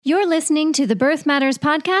You're listening to the Birth Matters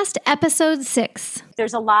Podcast, Episode 6.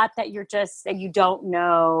 There's a lot that you don't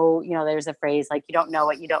know. You know, there's a phrase like, you don't know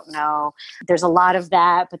what you don't know. There's a lot of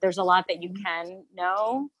that, but there's a lot that you can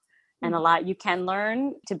know and a lot you can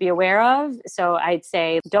learn to be aware of. So I'd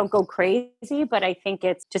say don't go crazy, but I think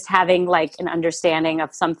it's just having like an understanding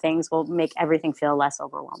of some things will make everything feel less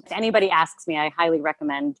overwhelming. If anybody asks me, I highly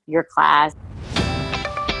recommend your class.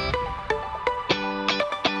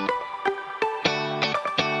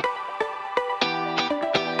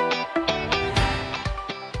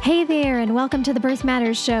 Hey there, and welcome to the Birth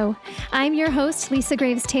Matters Show. I'm your host, Lisa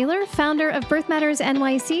Graves Taylor, founder of Birth Matters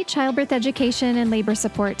NYC Childbirth Education and Labor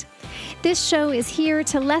Support. This show is here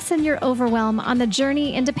to lessen your overwhelm on the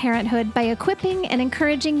journey into parenthood by equipping and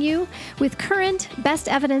encouraging you with current, best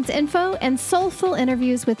evidence info and soulful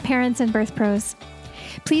interviews with parents and birth pros.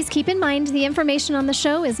 Please keep in mind the information on the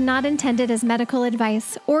show is not intended as medical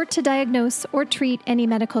advice or to diagnose or treat any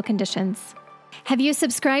medical conditions. Have you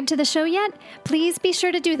subscribed to the show yet? Please be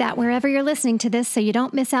sure to do that wherever you're listening to this so you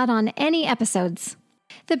don't miss out on any episodes.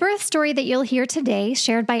 The birth story that you'll hear today,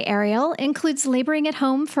 shared by Ariel, includes laboring at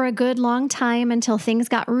home for a good long time until things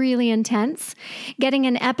got really intense, getting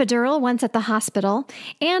an epidural once at the hospital,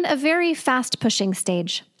 and a very fast-pushing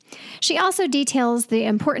stage. She also details the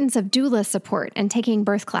importance of doula support and taking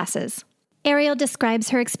birth classes. Ariel describes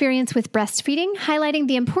her experience with breastfeeding, highlighting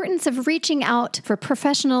the importance of reaching out for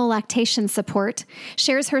professional lactation support,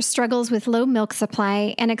 shares her struggles with low milk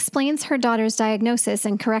supply, and explains her daughter's diagnosis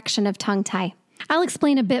and correction of tongue tie. I'll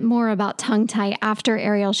explain a bit more about tongue tie after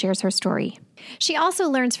Ariel shares her story. She also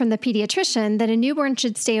learns from the pediatrician that a newborn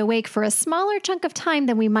should stay awake for a smaller chunk of time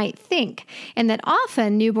than we might think, and that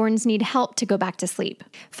often newborns need help to go back to sleep.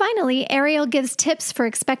 Finally, Ariel gives tips for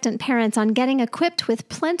expectant parents on getting equipped with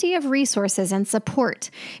plenty of resources and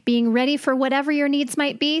support, being ready for whatever your needs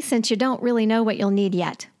might be since you don't really know what you'll need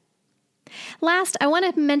yet. Last, I want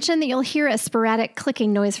to mention that you'll hear a sporadic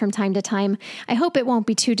clicking noise from time to time. I hope it won't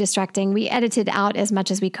be too distracting. We edited out as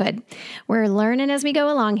much as we could. We're learning as we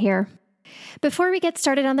go along here. Before we get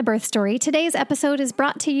started on the birth story, today's episode is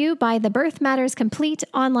brought to you by the Birth Matters Complete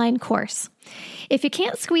online course. If you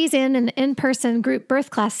can't squeeze in an in-person group birth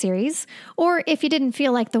class series, or if you didn't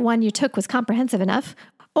feel like the one you took was comprehensive enough,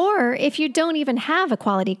 or if you don't even have a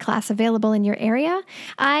quality class available in your area,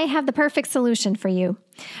 I have the perfect solution for you.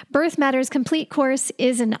 Birth Matters Complete course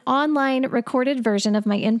is an online recorded version of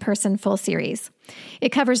my in-person full series.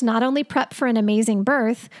 It covers not only prep for an amazing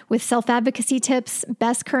birth with self-advocacy tips,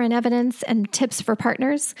 best current evidence, and tips for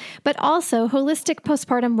partners, but also holistic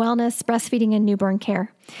postpartum wellness, breastfeeding, and newborn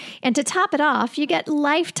care. And to top it off, you get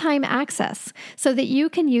lifetime access so that you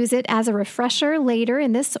can use it as a refresher later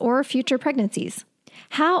in this or future pregnancies.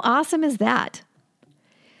 How awesome is that?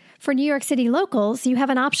 For New York City locals, you have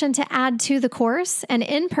an option to add to the course an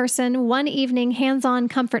in-person, one-evening hands-on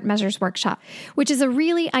comfort measures workshop, which is a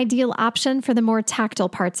really ideal option for the more tactile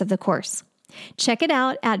parts of the course. Check it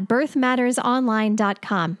out at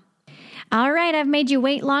birthmattersonline.com. All right, I've made you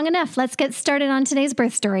wait long enough. Let's get started on today's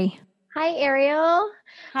birth story. Hi, Ariel.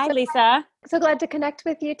 Hi, Lisa. So glad to connect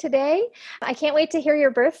with you today. I can't wait to hear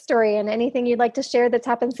your birth story and anything you'd like to share that's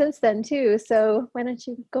happened since then, too. So why don't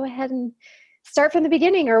you go ahead and start from the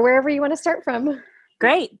beginning or wherever you want to start from.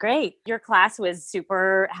 Great. Your class was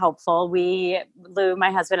super helpful. Lou,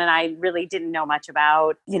 my husband, and I really didn't know much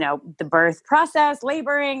about, the birth process,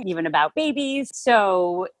 laboring, even about babies.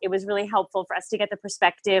 So it was really helpful for us to get the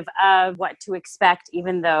perspective of what to expect,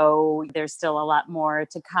 even though there's still a lot more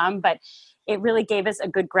to come. But it really gave us a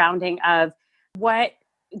good grounding of what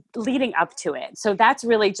leading up to it. So that's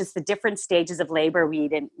really just the different stages of labor. We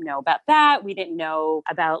didn't know about that. We didn't know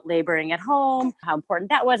about laboring at home, how important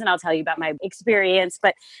that was. And I'll tell you about my experience.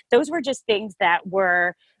 But those were just things that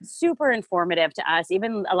were super informative to us.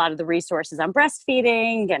 Even a lot of the resources on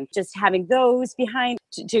breastfeeding and just having those behind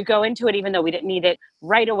to go into it, even though we didn't need it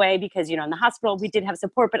right away because, in the hospital, we did have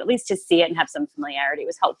support, but at least to see it and have some familiarity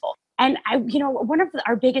was helpful. And one of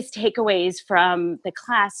our biggest takeaways from the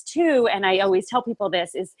class too, and I always tell people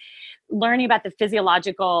this, is learning about the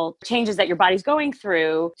physiological changes that your body's going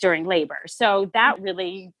through during labor. So that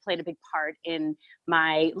really played a big part in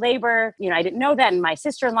my labor. I didn't know that. And my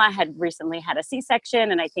sister-in-law had recently had a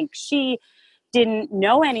C-section. And I think she didn't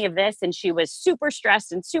know any of this. And she was super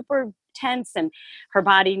stressed and super tense and her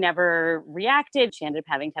body never reacted. She ended up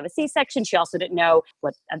having to have a C-section. She also didn't know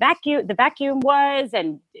what the vacuum was.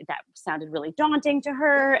 And that sounded really daunting to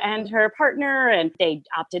her and her partner. And they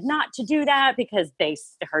opted not to do that because they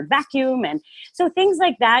heard vacuum. And so things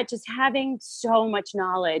like that, just having so much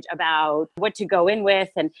knowledge about what to go in with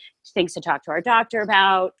and things to talk to our doctor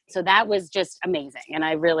about. So that was just amazing. And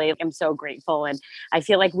I really am so grateful. And I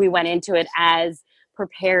feel like we went into it as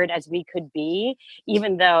prepared as we could be,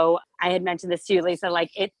 even though I had mentioned this to you, Lisa, like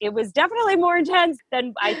it was definitely more intense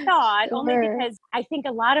than I thought, only because I think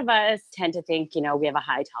a lot of us tend to think, we have a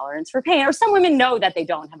high tolerance for pain, or some women know that they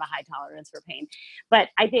don't have a high tolerance for pain. But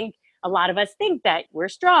I think a lot of us think that we're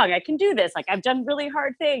strong. I can do this. Like I've done really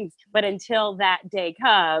hard things. But until that day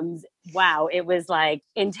comes, wow, it was like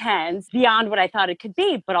intense beyond what I thought it could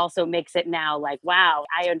be, but also makes it now like, wow,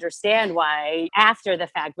 I understand why after the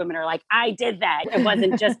fact women are like, I did that. It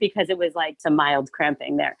wasn't just because it was like some mild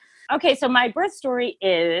cramping there. Okay, so my birth story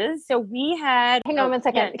is, so we had... Hang on 1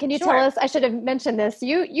 second. Yeah, can you tell us, I should have mentioned this,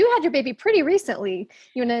 you had your baby pretty recently.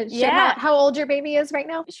 You want to share how old your baby is right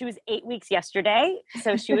now? She was 8 weeks yesterday.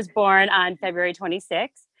 So she was born on February 26th.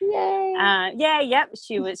 Yay. Yep.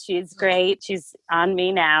 She's great. She's on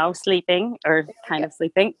me now, sleeping or kind of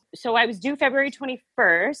sleeping. So I was due February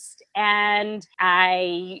 21st and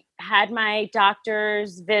I had my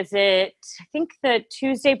doctor's visit, I think the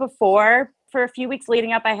Tuesday before. For a few weeks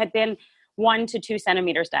leading up, I had been 1 to 2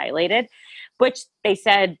 centimeters dilated, which they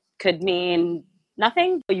said could mean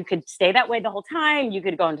nothing. You could stay that way the whole time. You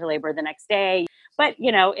could go into labor the next day. But,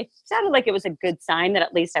 it sounded like it was a good sign that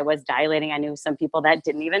at least I was dilating. I knew some people that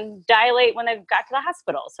didn't even dilate when they got to the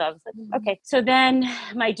hospital. So I was like, okay. So then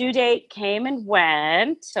my due date came and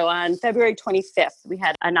went. So on February 25th, we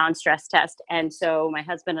had a non-stress test. And so my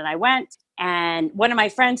husband and I went. And one of my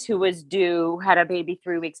friends who was due had a baby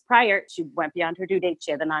 3 weeks prior. She went beyond her due date. She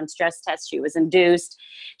had the non-stress test. She was induced.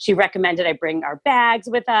 She recommended I bring our bags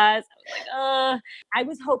with us. I was like, I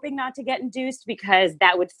was hoping not to get induced because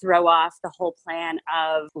that would throw off the whole plan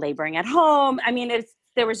of laboring at home. I mean,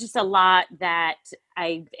 there was just a lot that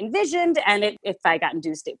I envisioned. And if I got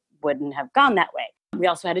induced, it wouldn't have gone that way. We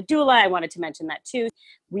also had a doula. I wanted to mention that too.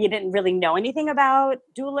 We didn't really know anything about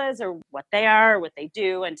doulas or what they are, or what they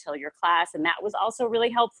do until your class. And that was also really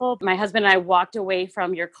helpful. My husband and I walked away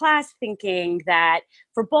from your class thinking that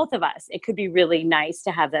for both of us, it could be really nice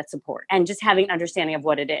to have that support and just having an understanding of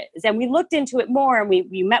what it is. And we looked into it more and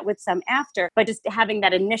we met with some after, but just having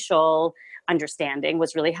that initial understanding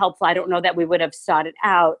was really helpful. I don't know that we would have sought it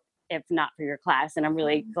out if not for your class. And I'm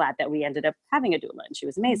really glad that we ended up having a doula and she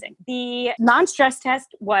was amazing. The non-stress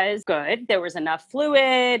test was good. There was enough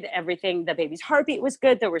fluid, everything, the baby's heartbeat was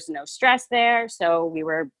good. There was no stress there. So we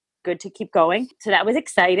were good to keep going. So that was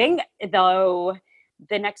exciting, though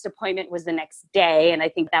the next appointment was the next day. And I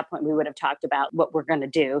think at that point we would have talked about what we're going to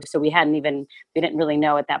do. So we didn't really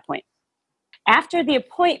know at that point. After the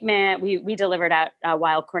appointment, we delivered at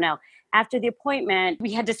Weill Cornell. After the appointment,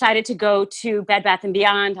 we had decided to go to Bed Bath &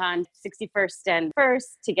 Beyond on 61st and 1st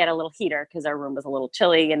to get a little heater because our room was a little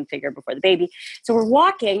chilly and figured before the baby. So we're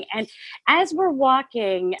walking. And as we're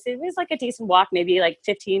walking, it was like a decent walk, maybe like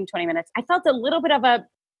 15, 20 minutes. I felt a little bit of a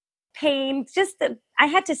pain, just that I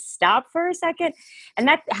had to stop for a second. And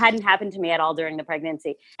that hadn't happened to me at all during the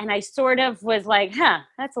pregnancy. And I sort of was like,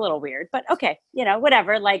 that's a little weird, but okay,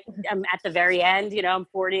 whatever. Like I'm at the very end, I'm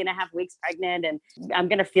 40 and a half weeks pregnant and I'm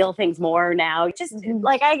going to feel things more now. Just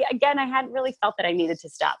like I hadn't really felt that I needed to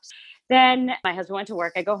stop. Then my husband went to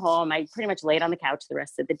work. I go home. I pretty much laid on the couch the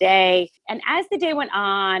rest of the day. And as the day went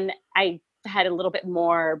on, I had a little bit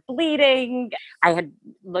more bleeding. I had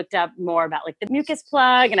looked up more about like the mucus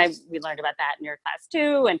plug and we learned about that in your class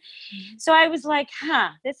too. And so I was like,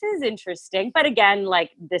 this is interesting. But again, like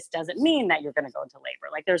this doesn't mean that you're going to go into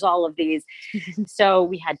labor. Like there's all of these. So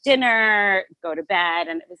we had dinner, go to bed,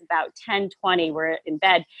 and it was about 10:20. We're in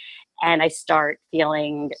bed and I start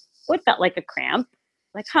feeling what felt like a cramp.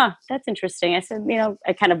 Like, that's interesting. I said,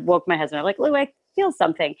 I kind of woke my husband. I'm like, Lou, I feel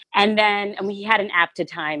something. And we had an app to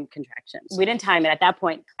time contraction. We didn't time it at that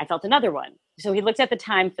point. I felt another one. So he looked at the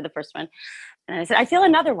time for the first one and I said, I feel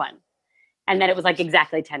another one. And then it was like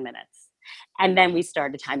exactly 10 minutes. And then we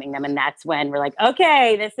started timing them. And that's when we're like,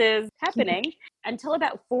 okay, this is happening. Until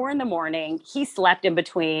about 4 a.m, he slept in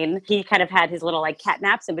between. He kind of had his little like cat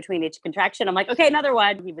naps in between each contraction. I'm like, okay, another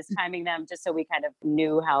one. He was timing them just so we kind of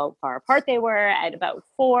knew how far apart they were. At about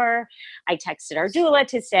 4, I texted our doula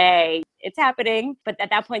to say, it's happening. But at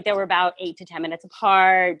that point, they were about 8 to 10 minutes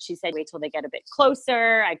apart. She said, wait till they get a bit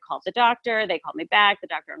closer. I called the doctor. They called me back. The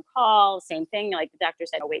doctor on call, same thing. Like the doctor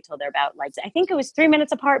said, oh, wait till they're about like, I think it was 3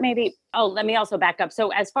 minutes apart, maybe. Oh, let me me also back up. So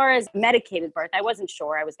as far as medicated birth, I wasn't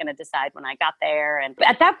sure. I was going to decide when I got there. And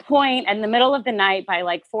at that point, in the middle of the night, by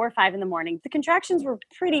like 4 or 5 in the morning, the contractions were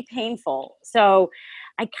pretty painful. So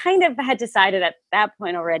I kind of had decided at that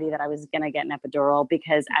point already that I was going to get an epidural,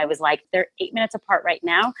 because I was like, they're 8 minutes apart right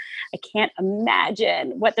now. I can't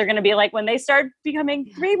imagine what they're going to be like when they start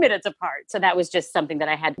becoming 3 minutes apart. So that was just something that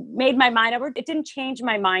I had made my mind over. It didn't change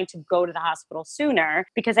my mind to go to the hospital sooner,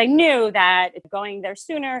 because I knew that going there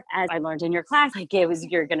sooner, as I learned in your class, like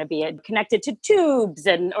you're going to be connected to tubes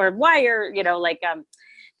or wire,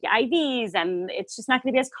 IVs, and it's just not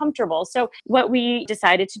going to be as comfortable. So what we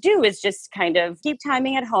decided to do is just kind of keep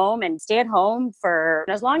timing at home and stay at home for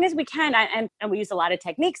as long as we can. And we used a lot of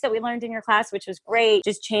techniques that we learned in your class, which was great.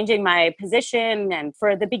 Just changing my position. And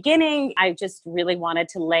for the beginning, I just really wanted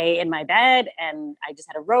to lay in my bed, and I just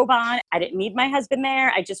had a robe on. I didn't need my husband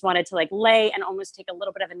there. I just wanted to like lay and almost take a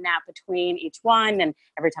little bit of a nap between each one. And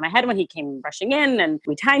every time I had one, he came rushing in and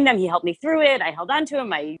we timed them. He helped me through it. I held on to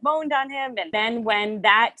him. I moaned on him. And then when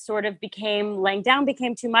that sort of laying down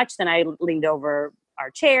became too much, then I leaned over our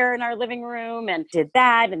chair in our living room and did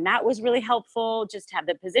that. And that was really helpful, just to have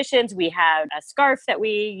the positions. We had a scarf that we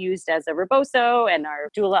used as a rebozo, and our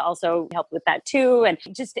doula also helped with that too. And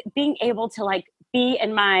just being able to like be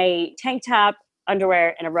in my tank top,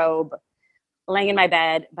 underwear, and a robe, laying in my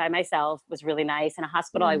bed by myself was really nice. In a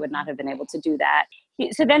hospital, I would not have been able to do that.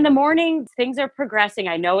 So then the morning, things are progressing.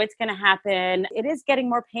 I know it's going to happen. It is getting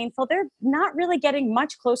more painful. They're not really getting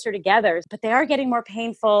much closer together, but they are getting more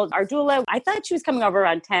painful. Our doula, I thought she was coming over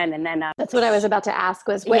around 10. And then that's what I was about to ask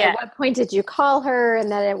was, at what point did you call her? And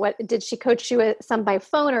then did she coach you some by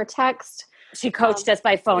phone or text? She coached us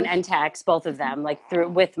by phone and text, both of them, like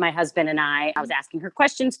with my husband and I. I was asking her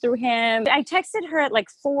questions through him. I texted her at like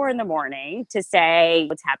 4 a.m. to say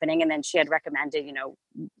what's happening. And then she had recommended,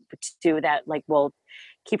 to that, like, we'll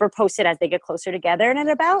keep her posted as they get closer together. And at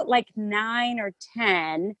about like 9 or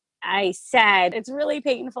 10, I said, it's really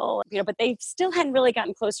painful, but they still hadn't really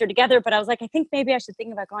gotten closer together. But I was like, I think maybe I should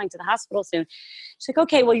think about going to the hospital soon. She's like,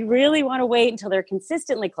 okay, well, you really want to wait until they're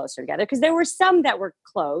consistently closer together. Because there were some that were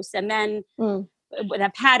close. And then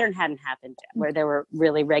that pattern hadn't happened yet, where they were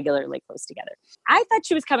really regularly close together. I thought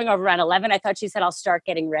she was coming over around 11. I thought she said, I'll start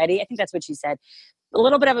getting ready. I think that's what she said. A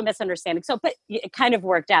little bit of a misunderstanding. So, but it kind of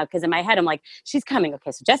worked out, because in my head, I'm like, she's coming.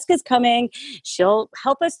 Okay, so Jessica's coming. She'll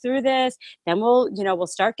help us through this. Then we'll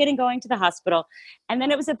start going to the hospital. And then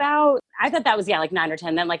it was I thought that was, like 9 or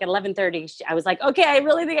 10. Then like at 11:30, I was like, okay, I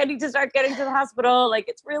really think I need to start getting to the hospital. Like,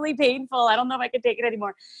 it's really painful. I don't know if I can take it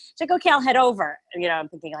anymore. She's like, okay, I'll head over. I'm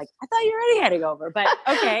thinking like, I thought you were already heading over, but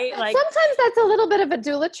okay. Like, sometimes that's a little bit of a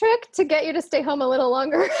doula trick to get you to stay home a little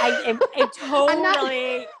longer. It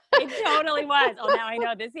totally was. Oh, now I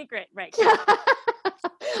know the secret. Right.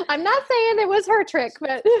 I'm not saying it was her trick,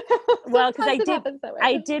 but well, because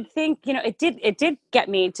I did think, it did get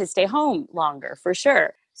me to stay home longer for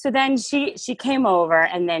sure. So then she came over,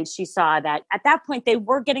 and then she saw that at that point they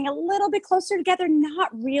were getting a little bit closer together.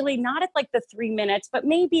 Not at like the 3 minutes, but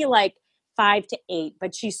maybe like 5 to 8,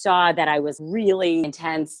 but she saw that I was really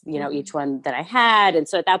intense, each one that I had. And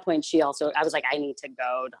so at that point, I was like, I need to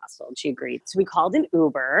go to the hospital. And she agreed. So we called an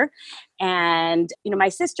Uber, and, my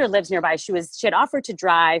sister lives nearby. She had offered to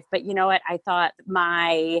drive, but you know what? I thought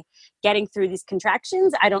my getting through these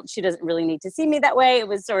contractions, she doesn't really need to see me that way. It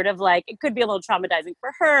was sort of like, it could be a little traumatizing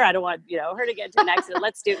for her. I don't want, her to get into an accident.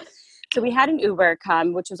 Let's do. So we had an Uber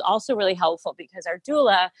come, which was also really helpful, because our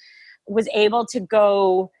doula was able to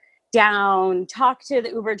go down, talk to the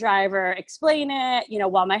Uber driver, explain it,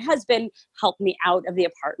 while my husband helped me out of the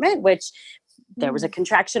apartment, which there was a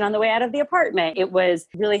contraction on the way out of the apartment. It was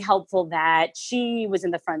really helpful that she was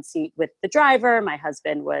in the front seat with the driver. My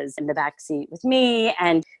husband was in the back seat with me.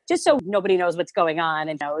 And just so nobody knows what's going on,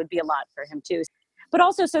 and it would be a lot for him too. But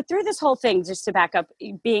also, so through this whole thing, just to back up,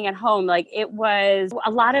 being at home, like, it was a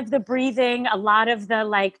lot of the breathing, a lot of the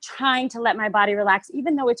like trying to let my body relax,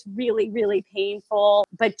 even though it's really, really painful,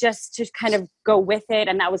 but just to kind of go with it.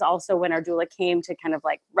 And that was also when our doula came to kind of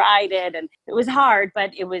like ride it. And it was hard,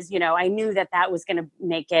 but it was, I knew that was going to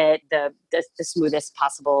make it the smoothest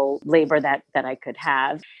possible labor that I could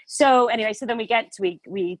have. So anyway, so then we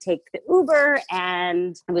take the Uber,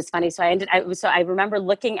 and it was funny. So I remember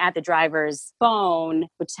looking at the driver's phone,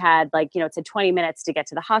 which had like, it said 20 minutes to get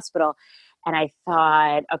to the hospital. And I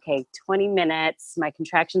thought, okay, 20 minutes. My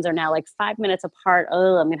contractions are now like 5 minutes apart.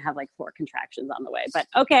 Oh, I'm going to have like 4 contractions on the way. But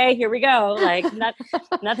okay, here we go. Like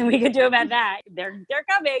nothing we could do about that. They're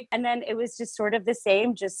coming. And then it was just sort of the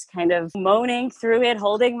same, just kind of moaning through it,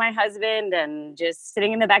 holding my husband and just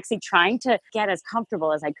sitting in the backseat, trying to get as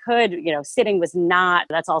comfortable as I could. Sitting was not,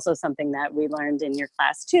 that's also something that we learned in your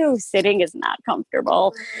class too. Sitting is not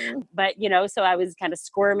comfortable. But, so I was kind of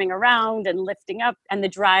squirming around and lifting up. And the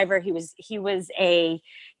driver, he was a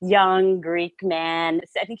young Greek man.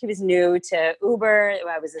 I think he was new to Uber.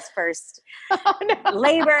 I was his first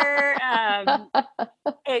labor.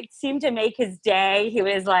 It seemed to make his day. He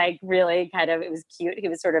was like really it was cute. He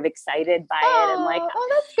was sort of excited by it. And like, oh,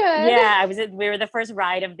 that's good. Yeah, we were the first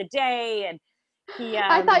ride of the day. And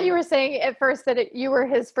I thought you were saying at first that you were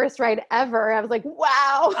his first ride ever. I was like,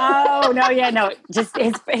 wow. Oh, no, just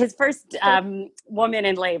his first woman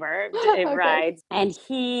in labor rides. And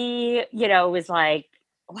he, was like,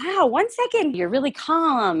 wow, 1 second you're really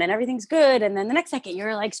calm and everything's good. And then the next second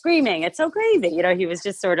you're like screaming. It's so crazy. He was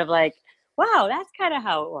just sort of like, wow, that's kind of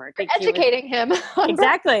how it worked. Like, educating him.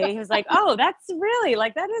 Exactly. He was like, oh, that's really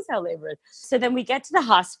like, that is how labor is. So then we get to the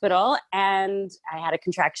hospital and I had a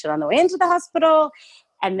contraction on the way into the hospital.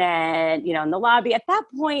 And then, in the lobby at that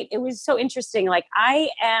point, it was so interesting. Like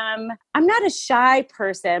I'm not a shy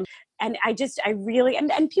person. And I really,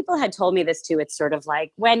 and people had told me this too. It's sort of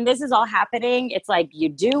like when this is all happening, it's like you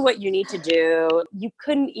do what you need to do. You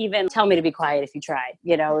couldn't even tell me to be quiet if you tried.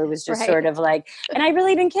 It was just sort of like, and I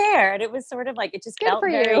really didn't care. And it was sort of like, it just felt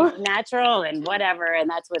very natural and whatever. And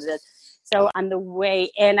that's what it is. So on the way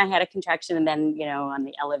in, I had a contraction. And then, on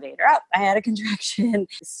the elevator up, I had a contraction.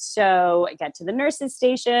 So I got to the nurse's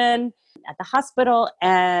station at the hospital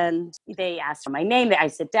and they asked for my name. I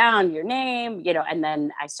sit down, your name, and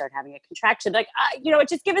then I start having a contraction. Like,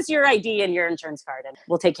 just give us your ID and your insurance card and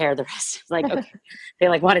we'll take care of the rest. Like, okay. They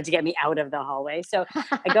wanted to get me out of the hallway. So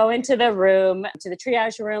I go into the room, to the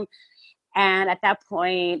triage room. And at that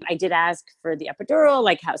point, I did ask for the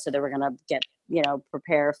epidural, so they were going to get,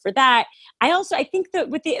 prepare for that. I think that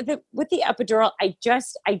with the epidural, I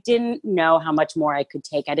didn't know how much more I could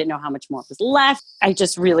take. I didn't know how much more was left. I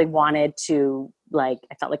just really wanted to, I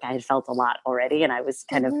felt like I had felt a lot already and I was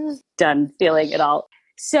kind of done feeling it all.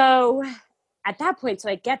 So at that point, so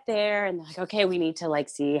I get there and they're like, okay, we need to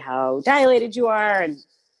see how dilated you are. And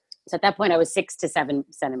so at that point, I was 6 to 7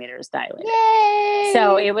 centimeters dilated. Yay!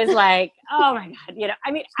 So it was like, oh my God,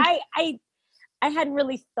 I hadn't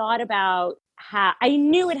really thought about how, I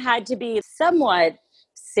knew it had to be somewhat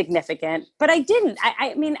significant, but I didn't.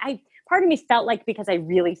 Part of me felt like, because I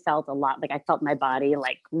really felt a lot, I felt my body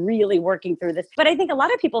really working through this. But I think a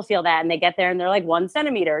lot of people feel that and they get there and they're like 1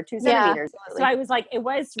 centimeter or 2 centimeters. Absolutely. So I was like, it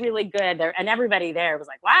was really good there. And everybody there was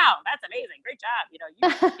like, wow, that's amazing. Great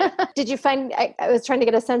job. Did you find, I was trying to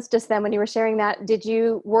get a sense just then when you were sharing that,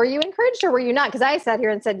 were you encouraged or were you not? Because I sat here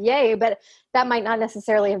and said, yay, but that might not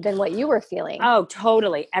necessarily have been what you were feeling. Oh,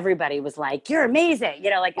 totally. Everybody was like, you're amazing.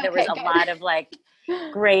 There was a lot of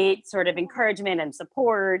great sort of encouragement and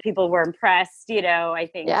support. People were impressed, I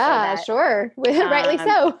think. Yeah, so sure. Rightly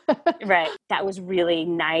so. Right. That was really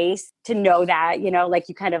nice to know that, you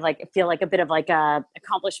kind of feel like a bit of a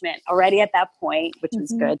accomplishment already at that point, which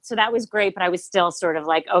was good. So that was great. But I was still sort of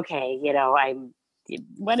okay,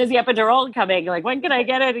 when is the epidural coming? When can I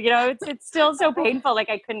get it? It's still so painful. I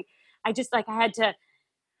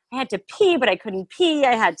had to pee, but I couldn't pee.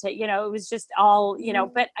 I had to, it was just all,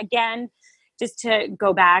 but again, just to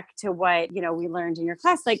go back to what, we learned in your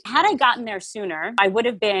class, had I gotten there sooner, I would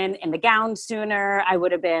have been in the gown sooner. I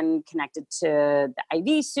would have been connected to the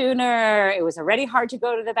IV sooner. It was already hard to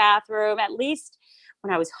go to the bathroom. At least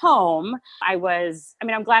when I was home, I'm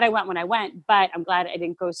glad I went when I went, but I'm glad I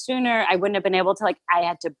didn't go sooner. I wouldn't have been able to, I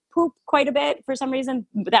had to poop quite a bit for some reason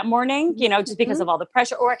that morning, just because of all the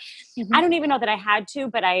pressure, or I don't even know that I had to,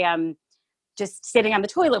 but I, just sitting on the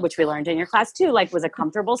toilet, which we learned in your class too, was a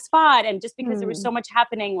comfortable spot. And just because there was so much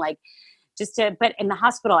happening, but in the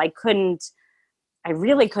hospital, I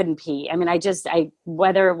really couldn't pee.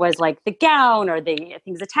 Whether it was the gown or the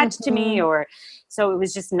things attached to me, so it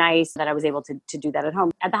was just nice that I was able to do that at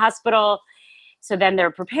home. At the hospital, so then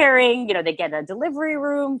they're preparing, they get a delivery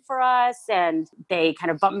room for us and they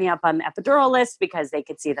kind of bumped me up on the epidural list because they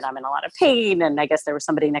could see that I'm in a lot of pain. And I guess there was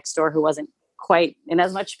somebody next door who wasn't quite in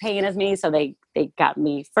as much pain as me. So they got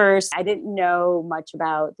me first. I didn't know much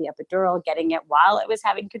about the epidural. Getting it while it was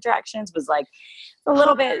having contractions was a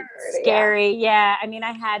little bit scary. Yeah. That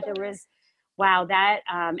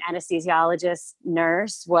anesthesiologist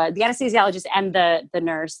nurse the anesthesiologist and the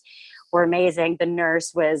nurse were amazing. The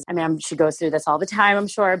nurse was, I mean, she goes through this all the time, I'm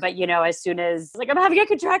sure, but as soon as like, I'm having a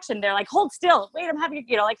contraction, they're like, hold still, wait, I'm having,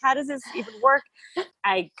 like, how does this even work?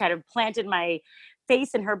 I kind of planted my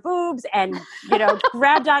face in her boobs and,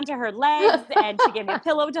 grabbed onto her legs, and she gave me a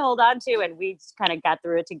pillow to hold on to, and we just kind of got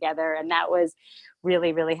through it together. And that was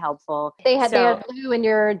really, really helpful. They had Lou, and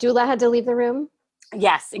your doula had to leave the room?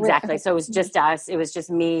 Yes, exactly. So it was just us. It was just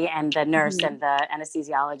me and the nurse and the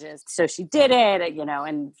anesthesiologist. So she did it,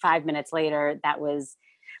 and 5 minutes later, that was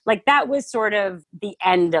sort of the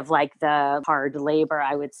end of like the hard labor,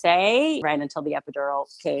 I would say, right until the epidural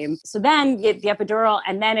came. So then the epidural,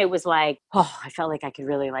 and then it was like, I felt like I could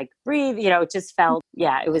really like breathe. It just felt,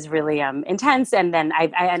 it was really intense. And then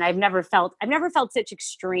I've never felt such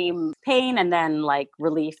extreme pain and then like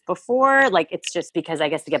relief before. Like, it's just because I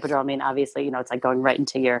guess the epidural, I mean, obviously, it's like going right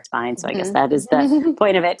into your spine. So I guess that is the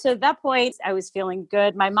point of it. So at that point, I was feeling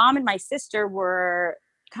good. My mom and my sister were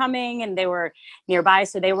coming and they were nearby,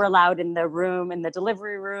 so they were allowed in the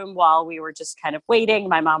delivery room while we were just kind of waiting.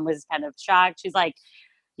 My mom was kind of shocked. She's like,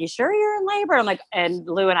 you sure you're in labor? I'm like, and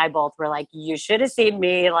Lou and I both were like, you should have seen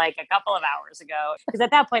me like a couple of hours ago. Because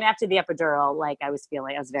at that point, after the epidural, like I was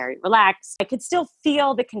very relaxed. I could still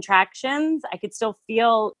feel the contractions. I could still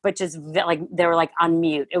feel, but just like they were like on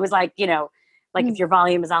mute. It was like, like if your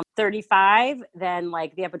volume is on 35, then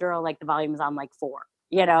like the epidural, like the volume is on like 4.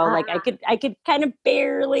 Like I could kind of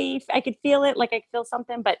barely, I could feel it, like I could feel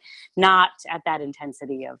something, but not at that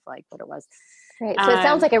intensity of like what it was. Right. So it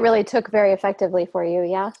sounds like it really took very effectively for you.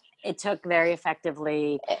 Yeah. It took very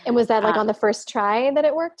effectively. And was that like on the first try that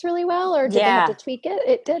it worked really well, or did they have to tweak it?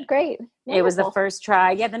 It did great. Wonderful. It was the first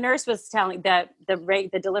try. Yeah. The nurse was telling the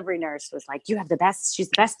delivery nurse was like, you have the best, she's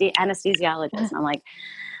the best anesthesiologist. And I'm like,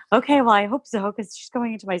 okay, well, I hope so, because she's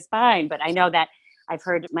going into my spine. But I know that I've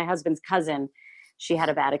heard my husband's cousin, she had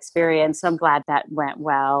a bad experience. So I'm glad that went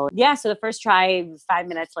well. Yeah. So the first try, 5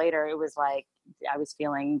 minutes later, it was like, I was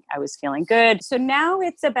feeling good. So now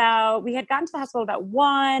it's we had gotten to the hospital about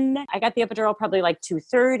 1. I got the epidural probably like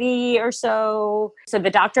 2:30 or so. So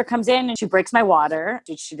the doctor comes in and she breaks my water.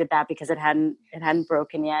 She did that because it hadn't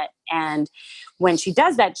broken yet. And when she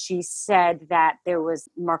does that, she said that there was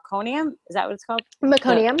meconium. Is that what it's called?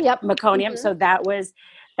 Meconium. Yep. Meconium. So that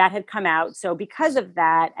had come out. So because of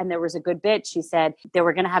that, and there was a good bit, she said they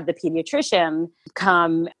were going to have the pediatrician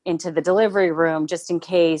come into the delivery room just in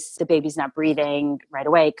case the baby's not breathing right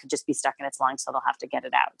away. It could just be stuck in its lungs, so they'll have to get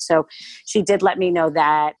it out. So she did let me know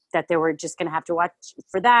that they were just going to have to watch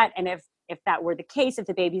for that. And if that were the case, if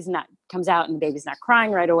the baby's not comes out and the baby's not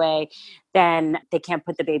crying right away, then they can't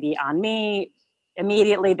put the baby on me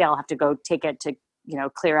immediately. They'll have to go take it to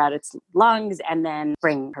clear out its lungs and then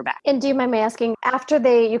bring her back. And do you mind me asking, after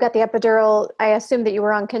you got the epidural, I assume that you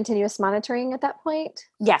were on continuous monitoring at that point?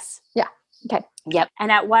 Yes. Yeah. Okay. Yep.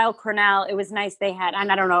 And at Weill Cornell, it was nice. They had,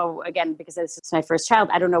 and I don't know, again, because this is my first child,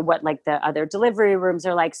 I don't know what like the other delivery rooms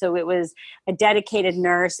are like. So it was a dedicated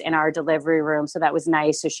nurse in our delivery room. So that was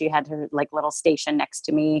nice. So she had her like little station next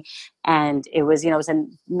to me, and it was, it was a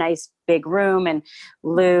nice big room, and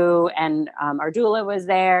Lou and our doula was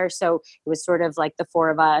there. So it was sort of like the 4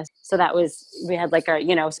 of us. So we had like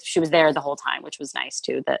she was there the whole time, which was nice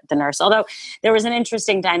too, the nurse. Although there was an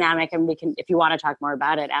interesting dynamic, and we can, if you want to talk more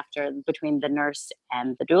about it between the nurse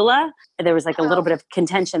and the doula, there was like a little bit of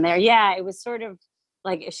contention there. Yeah, it was sort of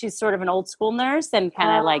like, she's sort of an old school nurse and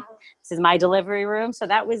kind of like, this is my delivery room. So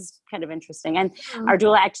that was kind of interesting. And our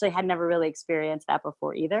doula actually had never really experienced that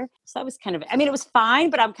before either. So that was kind of, I mean, it was fine,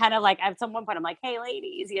 but I'm kind of like, at some one point I'm like, hey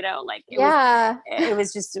ladies, like, it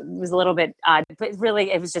was a little bit odd, but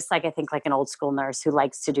really it was just like, I think like an old school nurse who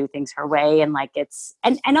likes to do things her way. And like,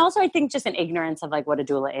 and also I think just an ignorance of like what a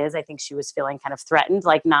doula is. I think she was feeling kind of threatened,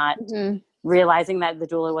 like not realizing that the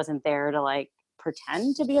doula wasn't there to like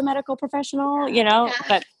pretend to be a medical professional,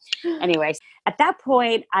 but anyways, at that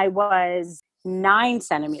point I was 9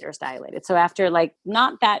 centimeters dilated. So after like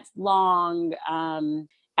not that long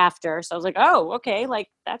after, so I was like, oh, okay, like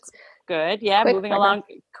that's good. Yeah. Moving along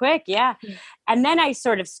quick. Yeah. And then I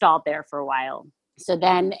sort of stalled there for a while. So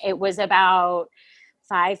then it was about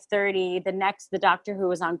 5:30, the doctor who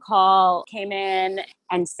was on call came in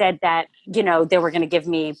and said that, they were going to give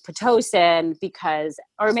me Pitocin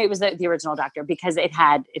or maybe it was the original doctor, because it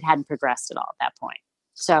hadn't progressed at all at that point.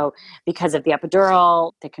 So because of the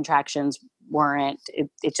epidural, the contractions weren't,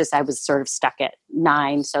 it just, I was sort of stuck at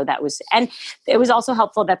 9. So that was, and it was also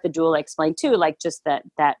helpful that the doula explained too, like just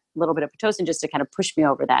that little bit of Pitocin just to kind of push me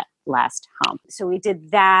over that last hump. So we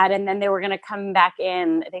did that. And then they were going to come back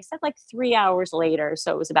in, they said like 3 hours later.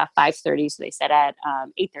 So it was about 5:30. So they said at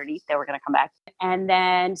 8:30, they were going to come back. And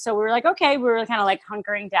then, so we were like, okay, we were kind of like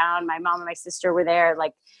hunkering down. My mom and my sister were there.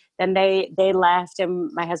 Like then they left,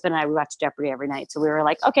 and my husband and I, we watched Jeopardy every night. So we were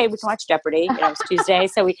like, okay, we can watch Jeopardy. You know, it's Tuesday.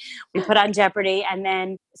 So we put on Jeopardy, and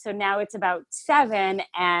then, so now it's about 7,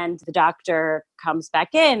 and the doctor comes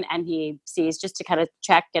back in and he sees, just to kind of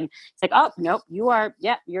check. And it's like, oh, nope, you're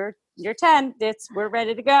 10. We're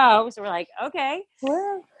ready to go. So we're like, okay.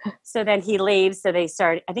 Wow. So then he leaves. So they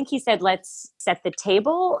start, I think he said, let's set the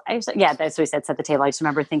table. Yeah, that's what he said, set the table. I just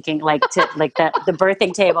remember thinking like the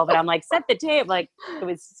birthing table, but I'm like, set the table. Like, it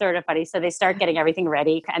was sort of funny. So they start getting everything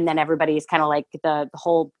ready. And then everybody's kind of like the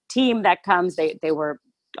whole team that comes, they were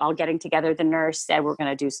all getting together. The nurse said, we're going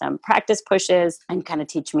to do some practice pushes and kind of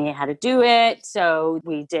teach me how to do it. So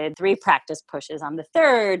we did 3 practice pushes. On the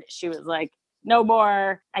 3rd, she was like, no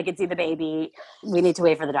more. I could see the baby. We need to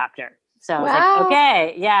wait for the doctor. So I was like,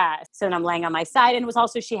 okay, yeah. So then I'm laying on my side. And it was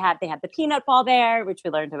also, they had the peanut ball there, which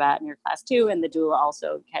we learned about in your class too. And the doula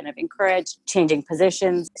also kind of encouraged changing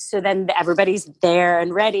positions. So then everybody's there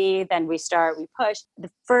and ready. Then we push.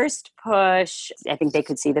 The first push, I think they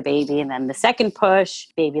could see the baby. And then the second push,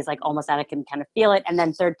 baby's like almost out, I can kind of feel it. And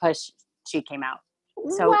then third push, she came out.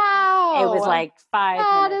 So it was like 5 minutes.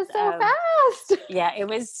 That is so fast. Yeah, it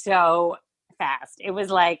was so fast. It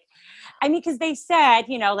was like, I mean, because they said,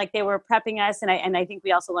 you know, like they were prepping us, and I think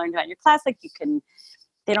we also learned about in your class, like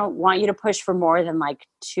they don't want you to push for more than like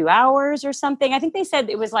 2 hours or something. I think they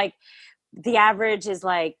said it was like the average is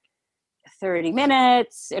like 30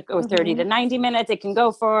 minutes or 30 to 90 minutes it can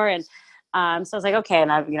go for. And so I was like, okay.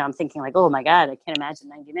 And I'm thinking like, oh my God, I can't imagine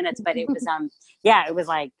 90 minutes, but it was, it was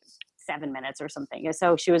like 7 minutes or something.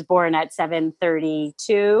 So she was born at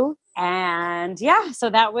 7:32. And so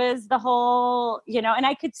that was the whole, and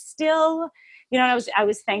I could still, I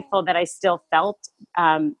was thankful that I still felt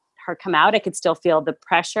her come out. I could still feel the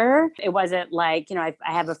pressure. It wasn't like, I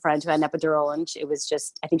have a friend who had an epidural, and it was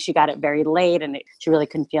just, I think she got it very late, and she really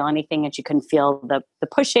couldn't feel anything, and she couldn't feel the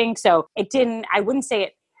pushing. So I wouldn't say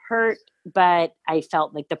it hurt, but I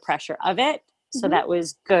felt like the pressure of it. So that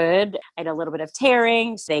was good. I had a little bit of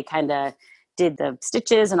tearing. So they kind of did the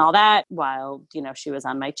stitches and all that while, she was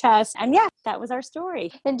on my chest. And that was our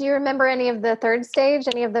story. And do you remember any of the 3rd stage,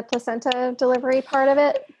 any of the placenta delivery part of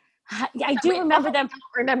it? I do remember them. I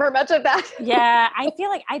don't remember much of that. Yeah. I feel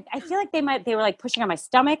like they were like pushing on my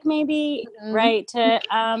stomach maybe, right?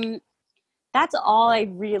 That's all I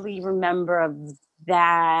really remember of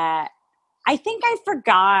that. I think I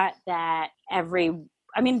forgot that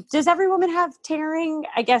does every woman have tearing?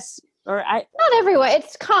 I guess, not everyone.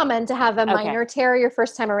 It's common to have a minor tear your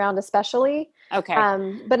first time around, especially. Okay.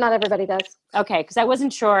 But not everybody does. Okay. Because I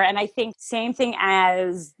wasn't sure. And I think same thing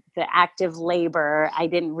as the active labor, I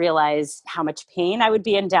didn't realize how much pain I would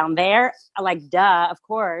be in down there. Like, duh, of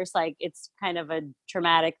course, like it's kind of a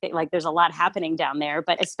traumatic thing. Like there's a lot happening down there,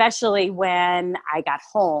 but especially when I got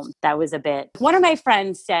home, that was a bit. One of my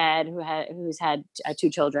friends said, who's had 2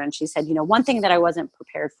 children, she said, one thing that I wasn't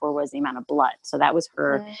prepared for was the amount of blood. So that was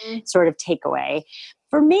her sort of takeaway.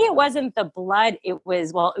 For me, it wasn't the blood. It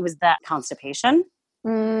was the constipation.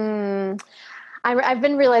 I've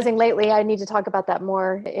been realizing lately I need to talk about that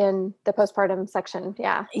more in the postpartum section.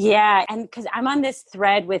 Yeah. Yeah. And because I'm on this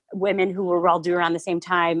thread with women who were all due around the same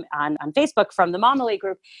time on Facebook from the Momily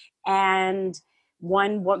group. And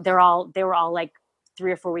they were all like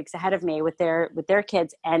 3 or 4 weeks ahead of me with their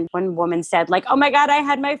kids. And one woman said like, oh my God, I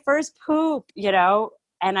had my first poop,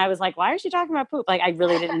 And I was like, why is she talking about poop? Like, I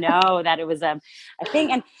really didn't know that it was a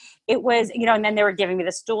thing. And it was, and then they were giving me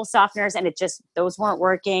the stool softeners, and those weren't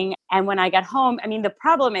working. And when I got home, the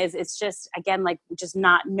problem is it's just, again, like just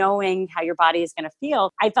not knowing how your body is going to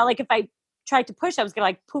feel. I felt like if I tried to push, I was going to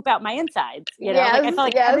like poop out my insides, Like I felt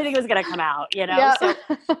like everything was going to come out, Yep. So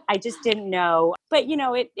I just didn't know. But,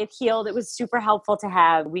 it healed. It was super helpful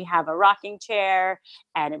we have a rocking chair,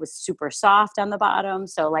 and it was super soft on the bottom.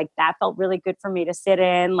 So like that felt really good for me to sit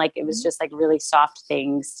in. Like it was just like really soft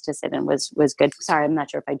things to sit in was good. Sorry, I'm not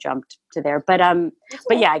sure if I jumped to there, but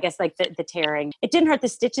yeah, I guess like the tearing, it didn't hurt. The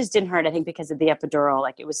stitches didn't hurt, I think, because of the epidural.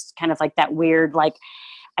 Like it was kind of like that weird, like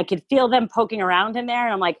I could feel them poking around in there.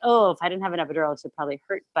 And I'm like, oh, if I didn't have an epidural, it would probably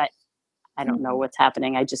hurt, but I don't know what's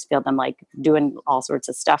happening. I just feel them like doing all sorts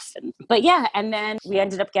of stuff. And then we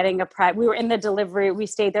ended up getting we were in the delivery. We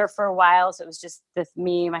stayed there for a while. So it was just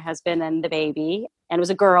me, my husband, and the baby. And it was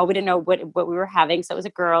a girl. We didn't know what we were having. So it was a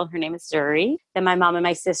girl. Her name is Zuri. Then my mom and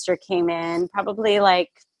my sister came in probably like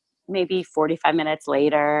maybe 45 minutes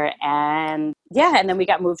later. And then we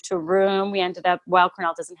got moved to a room. We ended up,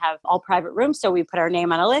 Cornell doesn't have all private rooms. So we put our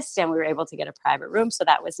name on a list, and we were able to get a private room. So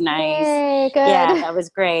that was nice. Yay, good. Yeah, that was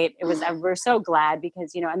great. We're so glad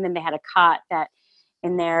because, and then they had a cot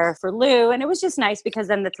in there for Lou. And it was just nice because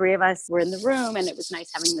then the 3 of us were in the room, and it was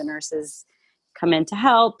nice having the nurses come in to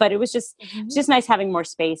help, but it was just nice having more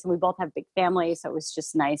space. And we both have big families. So it was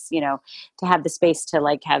just nice, to have the space to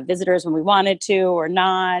like have visitors when we wanted to or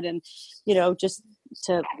not. And, just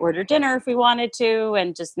to order dinner if we wanted to,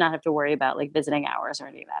 and just not have to worry about like visiting hours or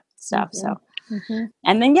any of that stuff. So,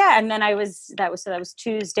 and then, that was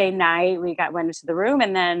Tuesday night. Went into the room,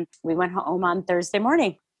 and then we went home on Thursday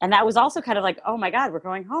morning. And that was also kind of like, oh my God, we're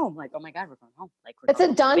going home. Like, oh my God, we're going home. Like, it's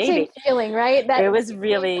a daunting feeling, right? That it was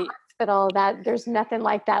really hospital. That there's nothing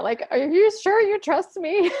like that. Like, are you sure you trust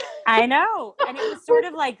me? I know. And it was sort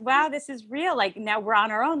of like, wow, this is real. Like now we're on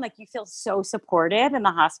our own. Like you feel so supported in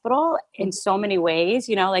the hospital in so many ways,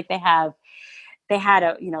 like they had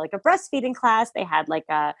a, like a breastfeeding class. They had like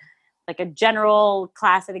a general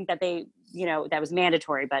class. I think that they, that was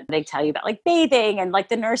mandatory, but they tell you about like bathing, and like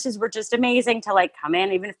the nurses were just amazing to like come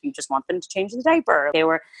in, even if you just want them to change the diaper.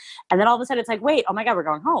 And then all of a sudden it's like, wait, oh my God, we're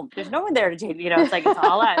going home. There's no one there to change, it's like, it's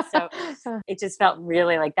all us. So it just felt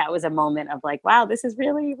really like that was a moment of like, wow, this is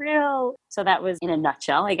really real. So that was in a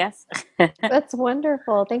nutshell, I guess. That's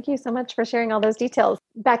wonderful. Thank you so much for sharing all those details.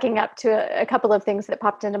 Backing up to a couple of things that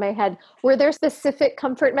popped into my head. Were there specific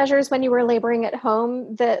comfort measures when you were laboring at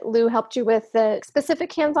home that Lou helped you with, the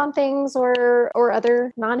specific hands-on things or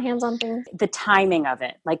other non-hands-on things? The timing of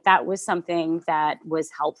it, like that was something that was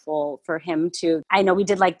helpful for him to, I know we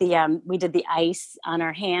did like we did the ice on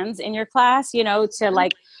our hands in your class, to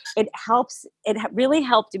like, it really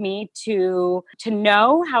helped me to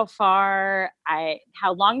know how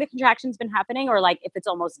long the contraction's been happening, or like if it's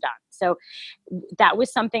almost done. So that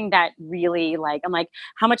was something that really like, I'm like,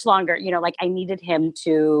 how much longer, like I needed him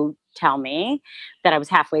to tell me that I was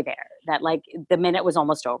halfway there, that like the minute was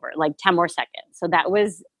almost over, like 10 more seconds. So that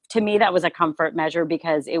was, to me, that was a comfort measure,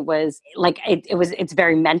 because it was like, it's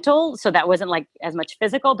very mental. So that wasn't like as much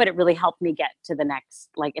physical, but it really helped me get to the next,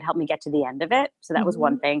 like it helped me get to the end of it. So that was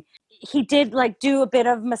one thing. He did like do a bit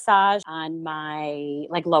of massage on my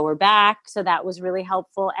like lower back. So that was really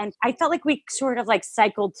helpful. And I felt like we sort of like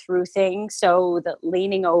cycled through things. So the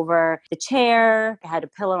leaning over the chair, I had a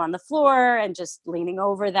pillow on the floor, and just leaning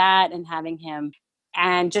over that and having him,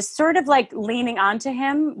 and just sort of like leaning onto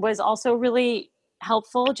him was also really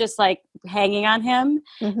helpful, just like hanging on him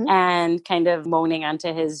and kind of moaning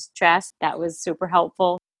onto his chest. That was super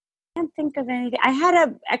helpful. I can't think of anything. I had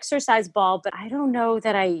an exercise ball, but I don't know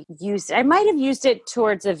that I used it. I might have used it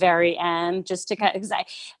towards the very end, just to kind of, because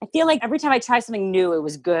I feel like every time I try something new, it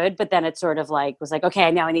was good, but then it sort of like was like, okay,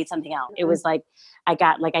 now I need something else. It was like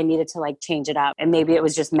I needed to like change it up, and maybe it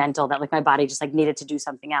was just mental that like my body just like needed to do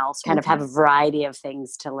something else, kind of have a variety of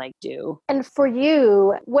things to like do. And for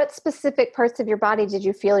you, what specific parts of your body did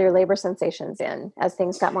you feel your labor sensations in as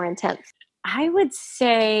things got more intense? I would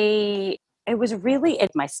say it was really in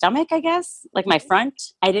my stomach, I guess, like my front.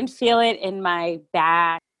 I didn't feel it in my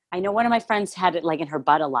back. I know one of my friends had it like in her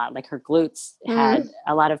butt a lot, like her glutes had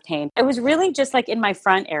a lot of pain. It was really just like in my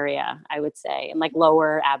front area, I would say, and like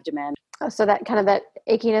lower abdomen. Oh, so that kind of that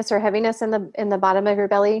achiness or heaviness in the bottom of your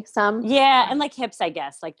belly, some? Yeah, and like hips, I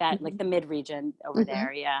guess, like that, like the mid region over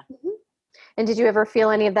there, yeah. And did you ever feel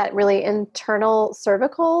any of that really internal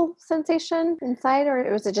cervical sensation inside,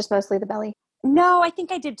 or was it just mostly the belly? No, I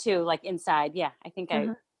think I did too, like inside. Yeah, I think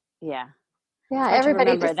yeah. Yeah,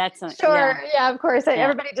 everybody. Of course. Yeah.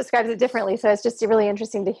 Everybody describes it differently. So it's just really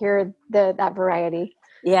interesting to hear that variety.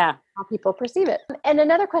 Yeah. How people perceive it. And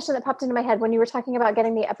another question that popped into my head when you were talking about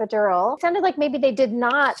getting the epidural, it sounded like maybe they did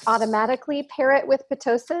not automatically pair it with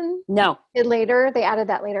Pitocin. No. Later. They added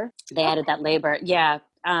that later. They added that later. Yeah.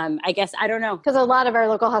 I guess, I don't know. Because a lot of our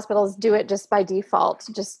local hospitals do it just by default,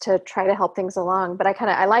 just to try to help things along. But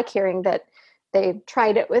I like hearing that they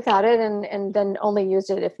tried it without it and then only used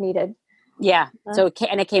it if needed. Yeah. So,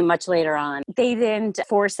 it came much later on. They didn't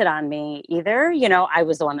force it on me either. I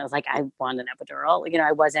was the one that was like, I want an epidural.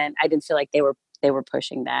 I didn't feel like they were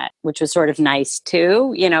pushing that, which was sort of nice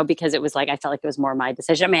too, because it was like, I felt like it was more my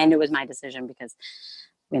decision. I mean, I knew it was my decision because,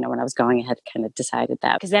 when I was going, I had kind of decided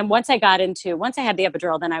that. Because then once I had the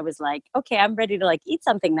epidural, then I was like, okay, I'm ready to like eat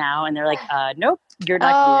something now. And they're like, nope, you're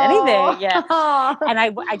not going to eat anything. Yeah. And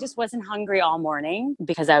I just wasn't hungry all morning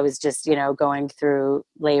because I was just, going through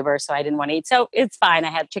labor. So I didn't want to eat. So it's fine. I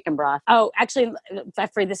had chicken broth. Oh, actually,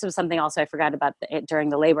 this was something else I forgot about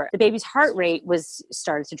during the labor. The baby's heart rate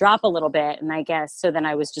started to drop a little bit. And I guess, so then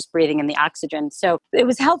I was just breathing in the oxygen. So it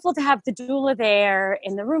was helpful to have the doula there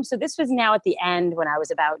in the room. So this was now at the end when I was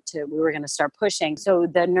we were going to start pushing. So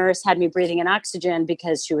the nurse had me breathing in oxygen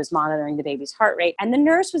because she was monitoring the baby's heart rate. And the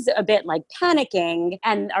nurse was a bit like panicking.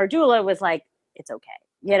 And our doula was like, it's okay.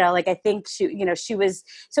 I think she was,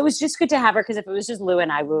 so it was just good to have her. Cause if it was just Lou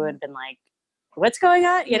and I, we would have been like, what's going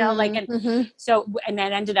on? You know, like, and Mm-hmm. so, and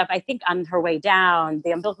then ended up, I think on her way down,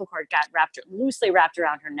 the umbilical cord got loosely wrapped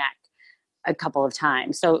around her neck a couple of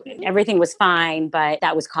times. So everything was fine, but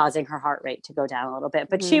that was causing her heart rate to go down a little bit.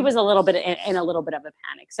 But she was a little bit in a little bit of a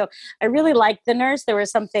panic. So I really liked the nurse. There were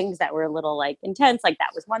some things that were a little like intense, like that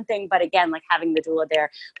was one thing. But again, like having the doula there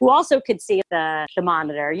who also could see the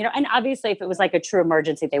monitor, you know, and obviously if it was like a true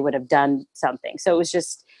emergency, they would have done something. So it was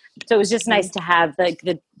just nice to have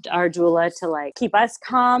our doula to like keep us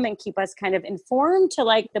calm and keep us kind of informed to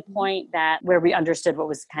like the point that where we understood what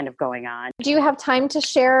was kind of going on. Do you have time to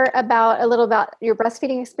share a little about your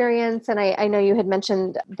breastfeeding experience? And I know you had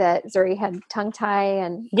mentioned that Zuri had tongue tie,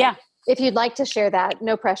 and yeah, if you'd like to share that,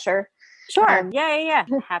 no pressure. Sure. Yeah.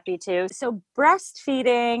 Happy to. So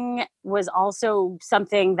breastfeeding was also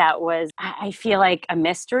something that was, I feel like, a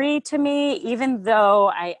mystery to me, even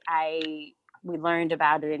though we learned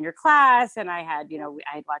about it in your class and I had,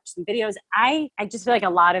 I watched some videos. I just feel like a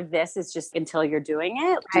lot of this is just until you're doing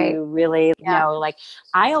it. Right. Do you really know? Like,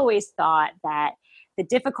 I always thought that the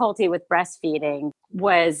difficulty with breastfeeding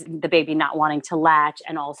was the baby not wanting to latch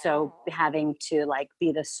and also having to like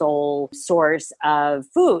be the sole source of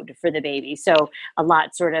food for the baby. So a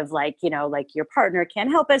lot sort of like, like your partner can't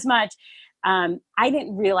help as much. I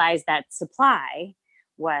didn't realize that supply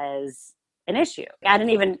was an issue. I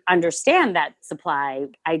didn't even understand that supply.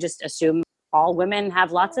 I just assumed all women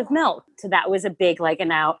have lots of milk. So that was a big and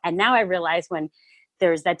now I realize when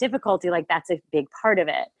there's that difficulty, like that's a big part of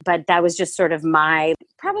it. But that was just sort of my,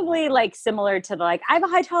 probably like similar to the, like, I have a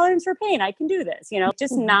high tolerance for pain. I can do this,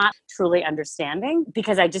 just not truly understanding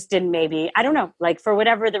because I just didn't I don't know, like for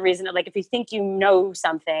whatever the reason, like if you think you know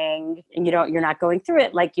something and you're not going through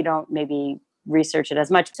it, like you don't maybe research it as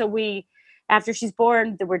much. So after she's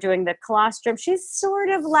born, we're doing the colostrum. She's sort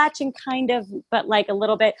of latching kind of, but like a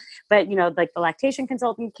little bit, but like the lactation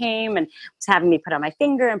consultant came and was having me put on my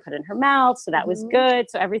finger and put in her mouth. So that was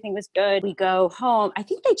good. So everything was good. We go home. I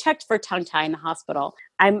think they checked for tongue tie in the hospital.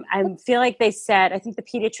 I feel like they said, I think the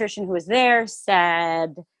pediatrician who was there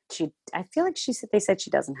said they said she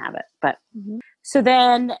doesn't have it, but so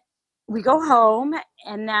then we go home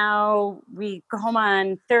and now we go home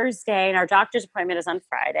on Thursday and our doctor's appointment is on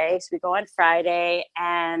Friday. So we go on Friday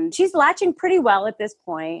and she's latching pretty well at this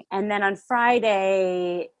point. And then on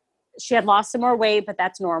Friday, she had lost some more weight, but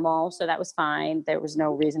that's normal. So that was fine. There was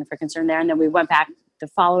no reason for concern there. And then we went back the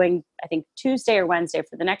following, I think Tuesday or Wednesday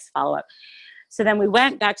for the next follow-up. So then we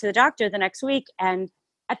went back to the doctor the next week and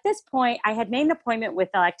at this point, I had made an appointment with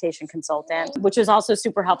the lactation consultant, which was also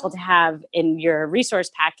super helpful to have in your resource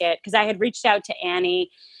packet because I had reached out to Annie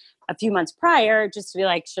a few months prior just to be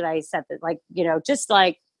like, should I set that, like, just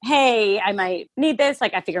like, hey, I might need this.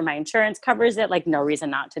 Like, I figure my insurance covers it. Like, no reason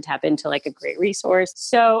not to tap into like a great resource.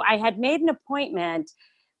 So I had made an appointment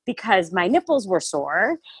because my nipples were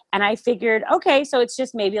sore and I figured, okay, so it's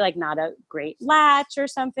just maybe like not a great latch or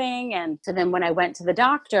something. And so then when I went to the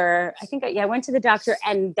doctor, I went to the doctor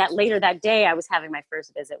and later that day I was having my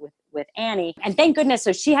first visit with Annie and thank goodness.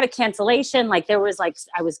 So she had a cancellation. Like there was like,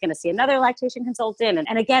 I was going to see another lactation consultant.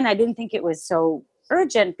 And again, I didn't think it was so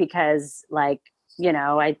urgent because like,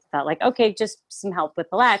 I felt like, okay, just some help with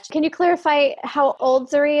the latch. Can you clarify how old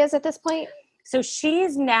Zuri is at this point? So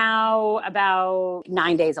she's now about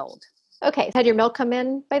 9 days old. Okay. Had your milk come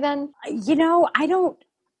in by then?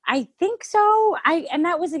 I think so. And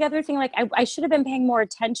that was the other thing. Like I should have been paying more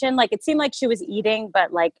attention. Like it seemed like she was eating,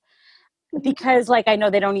 but like, because like, I know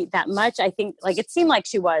they don't eat that much. I think like, it seemed like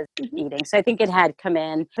she was eating. So I think it had come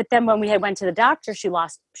in, but then when we had went to the doctor, she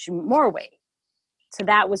lost more weight. So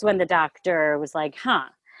that was when the doctor was like,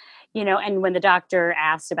 and when the doctor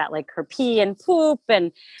asked about like her pee and poop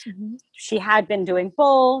and she had been doing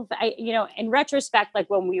both, in retrospect, like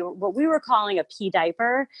what we were calling a pee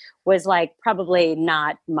diaper was like probably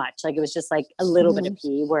not much. Like it was just like a little bit of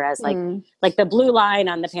pee. Whereas like the blue line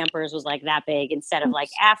on the Pampers was like that big instead of like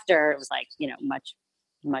after it was like,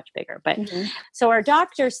 much bigger. But so our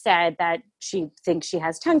doctor said that she thinks she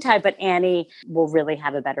has tongue tie, but Annie will really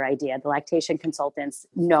have a better idea. The lactation consultants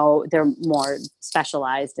know they're more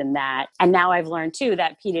specialized in that. And now I've learned too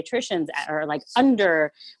that pediatricians are like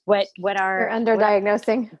they're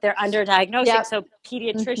underdiagnosing. They're underdiagnosing. Yep. So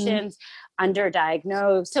pediatricians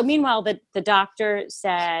underdiagnosed. So meanwhile, the doctor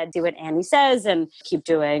said, do what Annie says and keep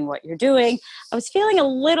doing what you're doing. I was feeling a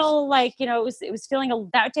little like,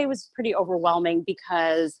 that day was pretty overwhelming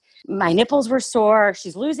because my nipples were sore.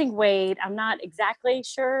 She's losing weight. I'm not exactly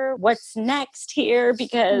sure what's next here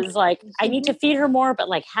because like I need to feed her more, but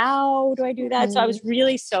like, how do I do that? So I was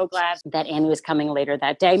really so glad that Annie was coming later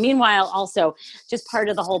that day. Meanwhile, also just part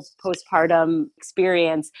of the whole postpartum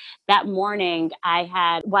experience that morning I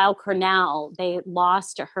had Weill Cornell canal, they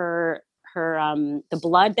lost the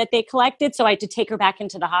blood that they collected. So I had to take her back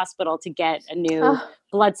into the hospital to get a new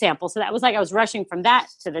blood sample. So that was like, I was rushing from that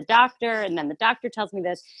to the doctor. And then the doctor tells me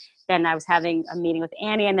this. Then I was having a meeting with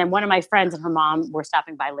Annie, and then one of my friends and her mom were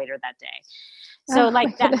stopping by later that day. So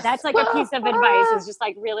like that's like a piece of advice is just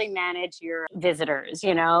like really manage your visitors,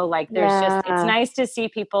 like there's just, it's nice to see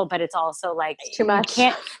people, but it's also like it's too much.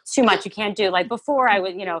 It's too much. You can't do like before I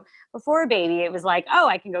would, before a baby, it was like, oh,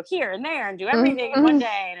 I can go here and there and do everything in one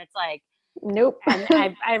day. And it's like, nope.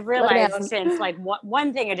 And I've realized since like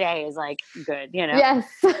one thing a day is like good, Yes.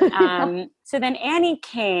 So then Annie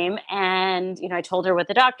came and, I told her what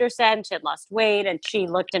the doctor said, and she had lost weight, and she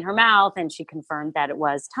looked in her mouth and she confirmed that it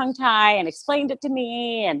was tongue tie and explained it to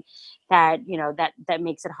me, and that, that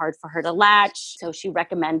makes it hard for her to latch. So she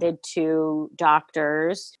recommended 2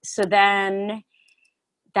 doctors. So then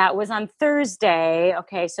that was on Thursday.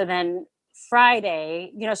 Okay. So then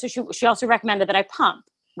Friday, so she also recommended that I pump.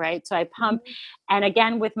 Right. So I pump. And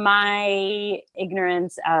again, with my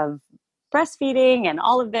ignorance of breastfeeding and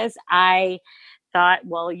all of this, I thought,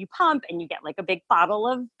 well, you pump and you get like a big bottle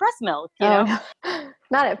of breast milk, know?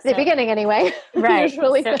 Not at the beginning anyway. Right.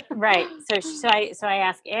 Usually. Right. So I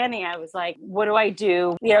asked Annie, I was like, what do I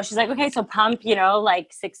do? She's like, okay, so pump,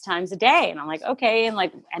 like 6 times a day. And I'm like, okay. And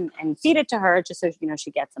like, and feed it to her just so,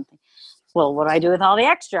 she gets something. Well, what do I do with all the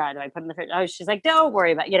extra? Do I put it in the fridge? Oh, she's like, don't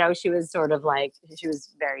worry about it. She was sort of like, she was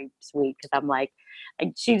very sweet because I'm like,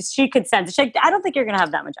 she could sense it. She's like, I don't think you're going to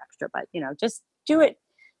have that much extra, but, just do it.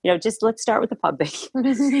 Just let's start with the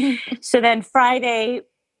pumping. So then Friday,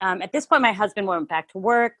 at this point, my husband went back to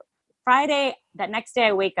work. Friday, that next day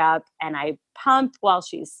I wake up and I pump while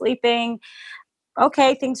she's sleeping.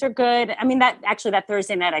 Okay, things are good. I mean, that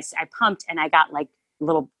Thursday night I pumped and I got like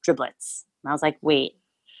little driblets. And I was like, wait.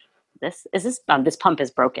 This pump is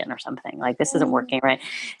broken or something, like this isn't working right.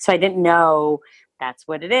 So I didn't know that's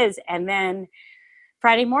what it is. And then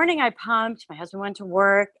Friday morning I pumped, my husband went to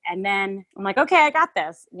work, and then I'm like, okay, I got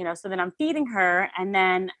this, so then I'm feeding her, and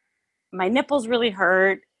then my nipples really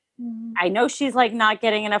hurt. I know she's like not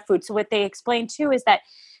getting enough food. So what they explained too is that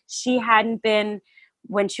she hadn't been,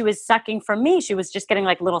 when she was sucking from me, she was just getting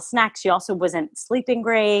like little snacks. She also wasn't sleeping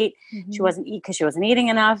great. She wasn't because she wasn't eating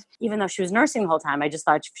enough, even though she was nursing the whole time. I just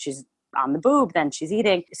thought if she's on the boob, then she's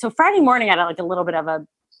eating. So Friday morning, I had like a little bit of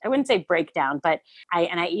I wouldn't say breakdown, but I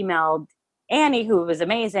emailed Annie, who was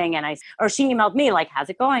amazing. Or she emailed me like, how's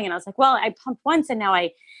it going? And I was like, well, I pumped once and now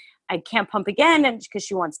I can't pump again. And because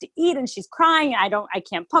she wants to eat and she's crying, I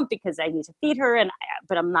can't pump because I need to feed her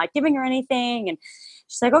but I'm not giving her anything. And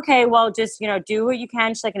she's like, okay, well, just, do what you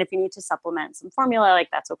can. She's like, and if you need to supplement some formula, like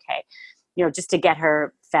that's okay, just to get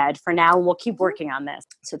her fed for now. We'll keep working on this.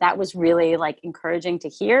 So that was really like encouraging to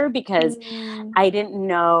hear because I didn't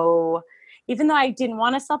know, even though I didn't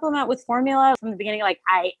want to supplement with formula from the beginning, like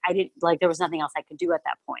I didn't like, there was nothing else I could do at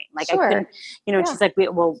that point. Like I couldn't, and she's like,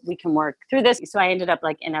 we can work through this. So I ended up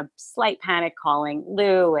like in a slight panic calling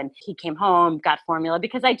Lou, and he came home, got formula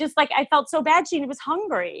because I just like, I felt so bad. She was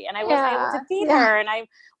hungry and I wasn't able to feed her, and I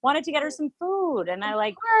wanted to get her some food, and I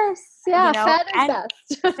like, of course. Yeah. Fed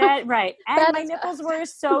is best. Fed, right. And my nipples were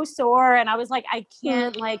so sore, and I was like, I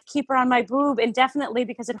can't like keep her on my boob indefinitely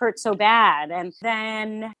because it hurt so bad. And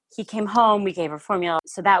then he came home, we gave her formula.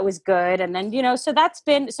 So that was good. And then, so that's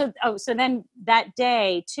been, so then that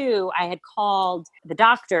day too, I had called the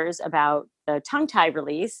doctors about the tongue tie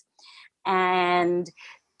release, and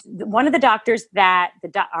one of the doctors that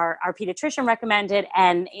our pediatrician recommended,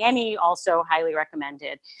 and Annie also highly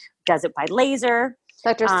recommended, does it by laser.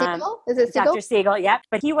 Dr. Siegel? Is it Siegel? Dr. Siegel, yep.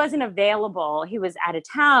 But he wasn't available. He was out of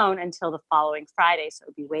town until the following Friday, so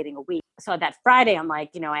I'd be waiting a week. So that Friday, I'm like,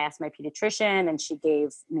 I asked my pediatrician, and she gave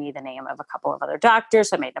me the name of a couple of other doctors.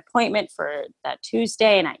 So I made an appointment for that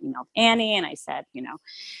Tuesday, and I emailed Annie, and I said,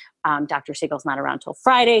 Dr. Siegel's not around till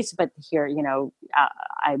Fridays, but here,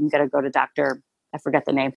 I'm going to go to Dr. I forget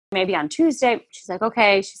the name, maybe on Tuesday. She's like,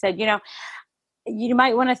 okay. She said, you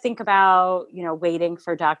might want to think about, waiting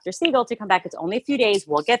for Dr. Siegel to come back. It's only a few days.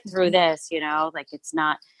 We'll get through this, like it's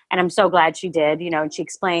not. And I'm so glad she did, and she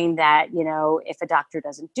explained that, if a doctor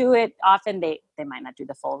doesn't do it often, they might not do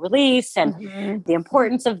the full release, and the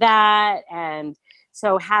importance of that. And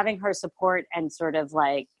so having her support and sort of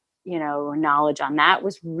like, knowledge on that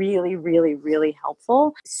was really, really, really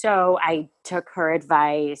helpful. So I took her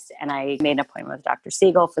advice and I made an appointment with Dr.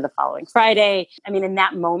 Siegel for the following Friday. I mean, in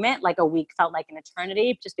that moment, like a week felt like an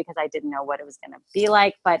eternity just because I didn't know what it was going to be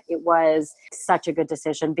like, but it was such a good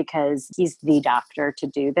decision because he's the doctor to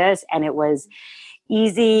do this. And it was,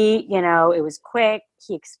 easy, it was quick.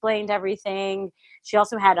 He explained everything. She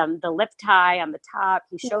also had the lip tie on the top.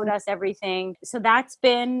 He showed us everything. So that's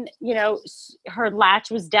been, her latch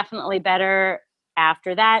was definitely better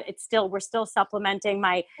after that. We're still supplementing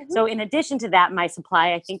so in addition to that, my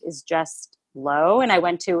supply, I think, is just low. And I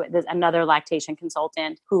went to another lactation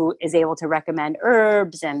consultant who is able to recommend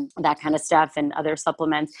herbs and that kind of stuff and other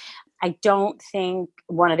supplements. I don't think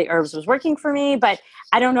one of the herbs was working for me, but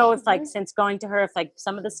I don't know if since going to her, if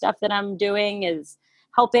some of the stuff that I'm doing is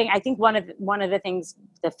helping. I think one of the things,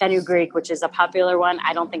 the fenugreek, which is a popular one,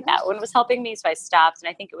 I don't think that one was helping me. So I stopped, and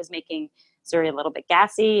I think it was making Zuri a little bit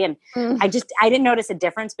gassy. And I didn't notice a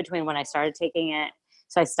difference between when I started taking it.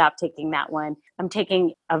 So I stopped taking that one. I'm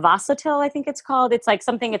taking Avasatil, I think it's called. It's like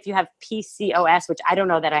something if you have PCOS, which I don't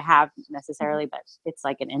know that I have necessarily, but it's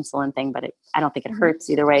like an insulin thing, but I don't think it hurts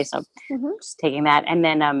either way. So just taking that. And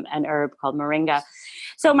then an herb called Moringa.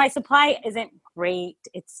 So my supply isn't great.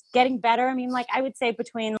 It's getting better. I mean, I would say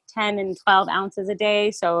between 10 and 12 ounces a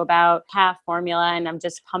day. So about half formula. And I'm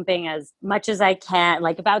just pumping as much as I can,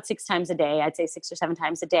 about 6 times a day. I'd say 6 or 7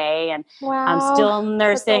 times a day. And I'm still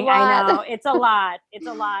nursing. I know it's a lot. It's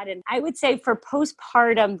a lot. And I would say for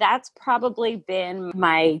postpartum, that's probably been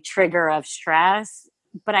my trigger of stress.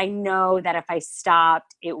 But I know that if I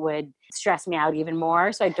stopped, it would stress me out even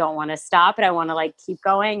more. So I don't want to stop, but I want to keep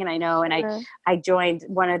going. And I know, and I joined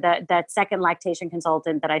one of that second lactation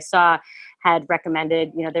consultant that I saw had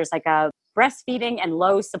recommended, there's a breastfeeding and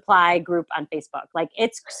low supply group on Facebook.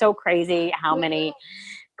 It's so crazy how many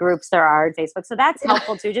groups there are on Facebook. So that's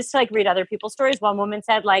helpful too, just to read other people's stories. One woman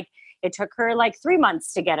said it took her 3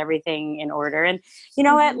 months to get everything in order. And you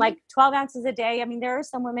know what, 12 ounces a day. I mean, there are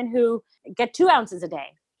some women who get 2 ounces a day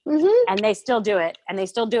and they still do it. And they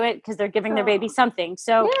still do it because they're giving their baby something.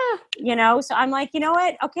 So, so I'm you know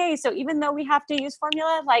what? Okay. So even though we have to use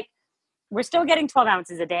formula, we're still getting 12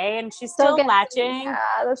 ounces a day and she's still latching. Yeah,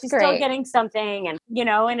 that's she's great. Still getting something. And,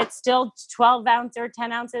 and it's still 12 ounce or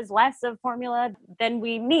 10 ounces less of formula than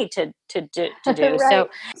we need to do. Right.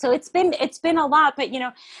 So it's been a lot, but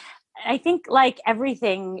I think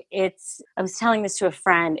everything, I was telling this to a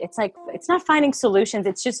friend, it's not finding solutions.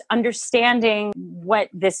 It's just understanding what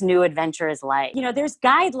this new adventure is like. There's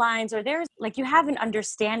guidelines or there's you have an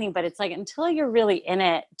understanding, but it's until you're really in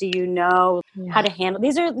it, do you know how to handle,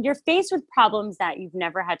 you're faced with problems that you've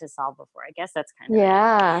never had to solve before. I guess that's kind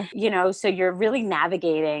of, so you're really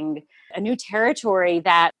navigating a new territory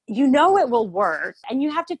that it will work and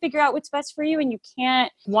you have to figure out what's best for you. And you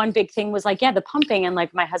can't, one big thing was the pumping and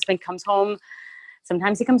my husband comes home.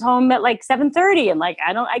 Sometimes he comes home at 7:30 and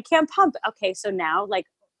I can't pump. Okay. So now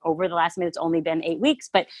over the last minute, it's only been 8 weeks,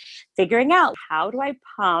 but figuring out how do I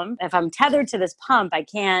pump? If I'm tethered to this pump, I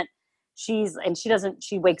can't, she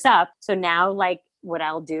wakes up. So now what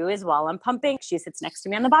I'll do is while I'm pumping, she sits next to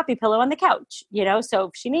me on the boppy pillow on the couch, so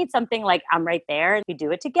if she needs something, I'm right there and we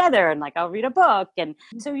do it together and I'll read a book. And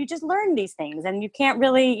so you just learn these things and you can't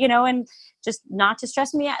really, and just not to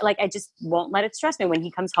stress me. I just won't let it stress me. When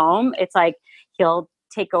he comes home, it's he'll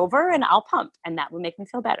take over and I'll pump and that will make me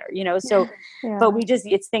feel better, so, but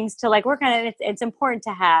it's things to work on. And it's important to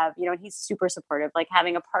have, and he's super supportive,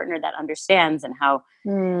 having a partner that understands and how,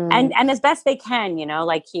 and as best they can,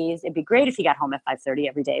 it'd be great if he got home at 5:30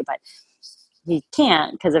 every day, but he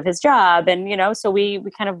can't because of his job. And, so we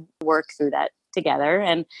kind of work through that together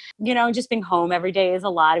and, just being home every day is a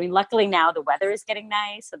lot. I mean, luckily now the weather is getting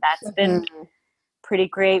nice. So that's been pretty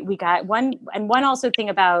great. We got one also thing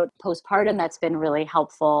about postpartum that's been really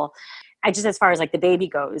helpful. As far as the baby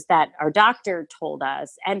goes, that our doctor told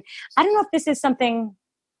us, and I don't know if this is something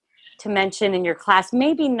to mention in your class,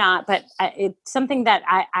 maybe not, but it's something that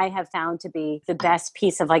I have found to be the best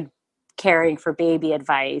piece of caring for baby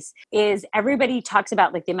advice is everybody talks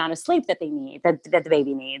about the amount of sleep that they need, that the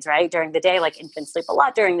baby needs, right? During the day, infants sleep a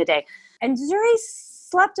lot during the day. And Zuri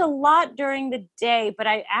slept a lot during the day, but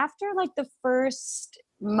after the first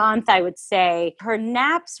month, I would say her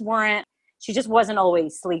naps she just wasn't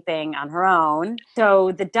always sleeping on her own.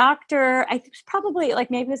 So the doctor, I think it was probably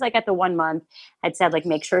maybe it was at the 1 month, had said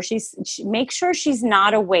make sure she's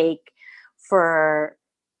not awake for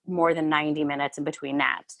more than 90 minutes in between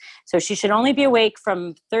naps. So she should only be awake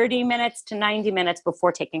from 30 minutes to 90 minutes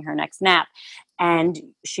before taking her next nap. And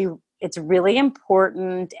it's really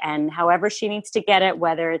important. And however she needs to get it,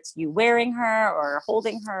 whether it's you wearing her or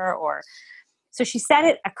holding her so she said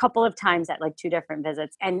it a couple of times at 2 different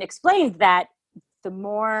visits and explained that the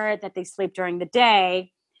more that they sleep during the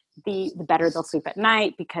day, the better they'll sleep at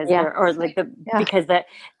night because because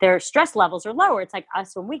their stress levels are lower. It's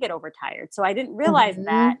us when we get overtired. So I didn't realize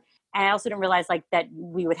that And I also didn't realize like that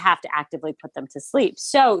we would have to actively put them to sleep.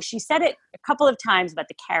 So she said it a couple of times about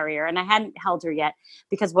the carrier, and I hadn't held her yet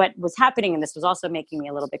because what was happening, and this was also making me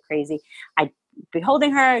a little bit crazy, I'd be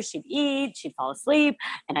holding her, she'd eat, she'd fall asleep,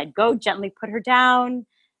 and I'd go gently put her down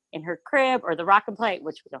in her crib or the rock and plate,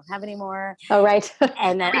 which we don't have anymore. Oh, right.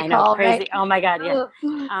 And then I know, crazy. Right? Oh my God. Yeah.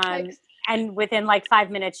 Nice. And within like 5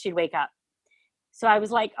 minutes, she'd wake up. So I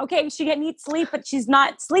was like, okay, she needs sleep, but she's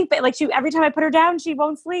not sleeping. Like every time I put her down, she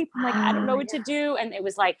won't sleep. I'm like, I don't know what to do. And it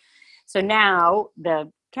was like, so now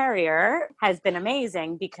the carrier has been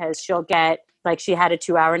amazing because she'll get, like she had a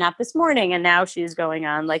 2-hour nap this morning and now she's going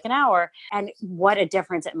on like an hour. And what a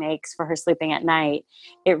difference it makes for her sleeping at night.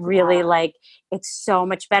 It really like, it's so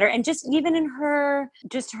much better. And just even in her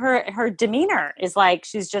demeanor is like,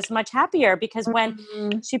 she's just much happier because when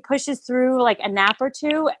she pushes through like a nap or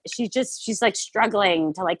two, she's like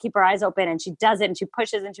struggling to like keep her eyes open, and she does it and she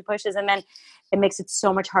pushes. And then it makes it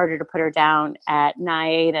so much harder to put her down at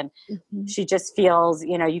night. And she just feels,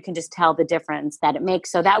 you can just tell the difference that it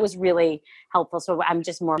makes. So that was really helpful. So I'm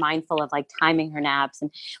just more mindful of like timing her naps,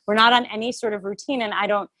 and we're not on any sort of routine, and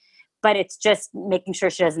but it's just making sure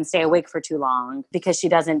she doesn't stay awake for too long because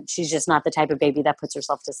she's just not the type of baby that puts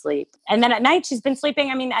herself to sleep. And then at night she's been sleeping.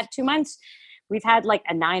 I mean, at 2 months, we've had like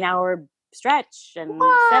a 9-hour stretch and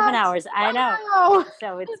 7 hours. I know.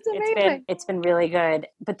 So it's been really good.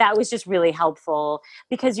 But that was just really helpful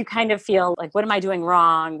because you kind of feel like, what am I doing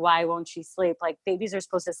wrong? Why won't she sleep? Like babies are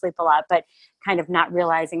supposed to sleep a lot, but kind of not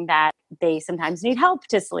realizing that they sometimes need help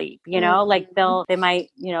to sleep, like they might,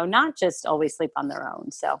 not just always sleep on their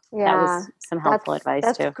own. So that was some helpful advice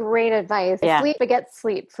too. That's great advice. Yeah. Sleep begets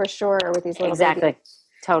sleep for sure with these little babies.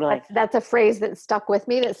 Totally. That's a phrase that stuck with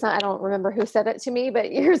me. I don't remember who said it to me,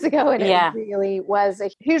 but years ago, and it really was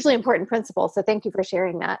a hugely important principle. So thank you for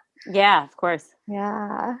sharing that. Yeah, of course.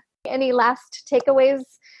 Yeah. Any last takeaways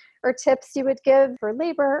or tips you would give for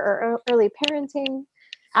labor or early parenting?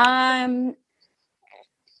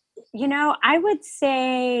 I would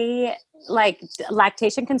say like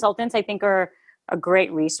lactation consultants, I think are a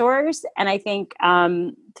great resource. And I think,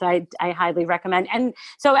 so I highly recommend. And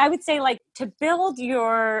so I would say like to build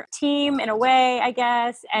your team in a way, I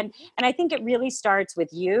guess. And I think it really starts with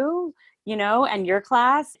you, and your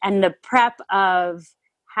class and the prep of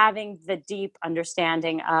having the deep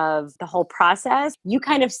understanding of the whole process. You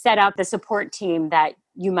kind of set up the support team that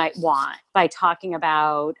you might want by talking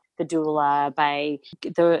about the doula, by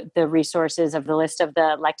the resources of the list of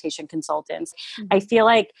the lactation consultants. I feel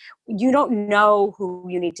like you don't know who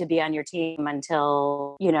you need to be on your team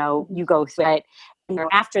until, you go through it.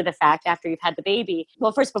 After the fact, after you've had the baby,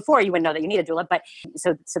 well, first before you wouldn't know that you need a doula, but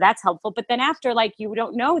so that's helpful. But then after, like, you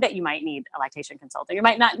don't know that you might need a lactation consultant. You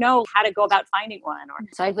might not know how to go about finding one.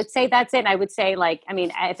 So I would say that's it. And I would say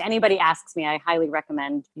if anybody asks me, I highly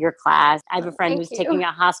recommend your class. I have a friend who's taking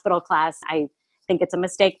a hospital class. I think it's a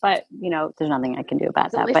mistake, but there's nothing I can do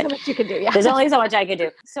about that. But so much you can do. Yeah. There's only so much I can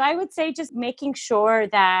do. So I would say just making sure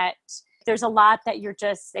that there's a lot that you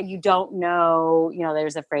don't know,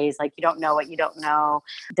 there's a phrase like you don't know what you don't know.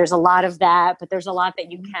 There's a lot of that, but there's a lot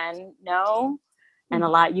that you can know and a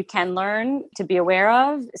lot you can learn to be aware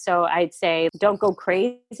of. So I'd say don't go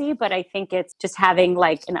crazy, but I think it's just having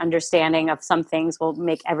like an understanding of some things will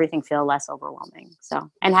make everything feel less overwhelming.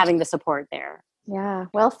 So, and having the support there. Yeah,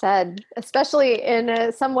 well said. Especially in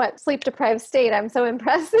a somewhat sleep-deprived state. I'm so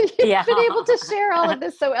impressed that you've been able to share all of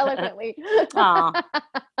this so eloquently. Well,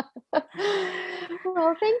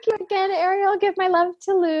 thank you again, Ariel. Give my love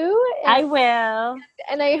to Lou. I will.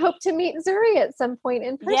 And I hope to meet Zuri at some point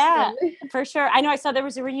in person. Yeah, for sure. I know I saw there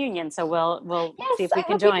was a reunion, so we'll see if we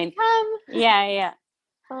can join. Yeah.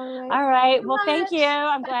 All right. Well, thank you.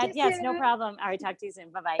 I'm glad. Yes, no problem. All right. Talk to you soon.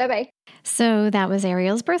 Bye-bye. Bye-bye. So that was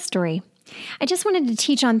Ariel's birth story. I just wanted to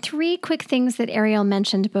teach on 3 quick things that Ariel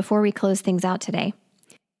mentioned before we close things out today.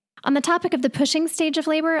 On the topic of the pushing stage of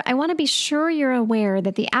labor, I want to be sure you're aware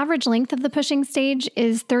that the average length of the pushing stage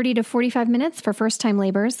is 30 to 45 minutes for first-time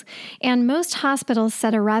labors, and most hospitals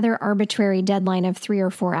set a rather arbitrary deadline of 3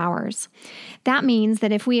 or 4 hours. That means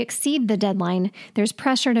that if we exceed the deadline, there's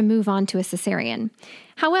pressure to move on to a cesarean.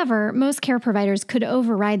 However, most care providers could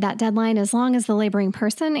override that deadline as long as the laboring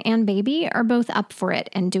person and baby are both up for it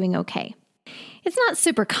and doing okay. It's not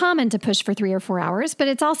super common to push for 3 or 4 hours, but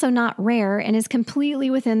it's also not rare and is completely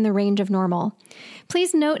within the range of normal.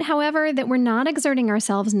 Please note, however, that we're not exerting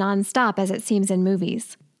ourselves nonstop as it seems in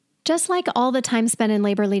movies. Just like all the time spent in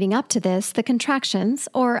labor leading up to this, the contractions,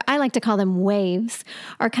 or I like to call them waves,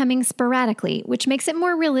 are coming sporadically, which makes it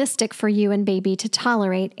more realistic for you and baby to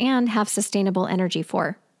tolerate and have sustainable energy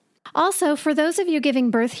for. Also, for those of you giving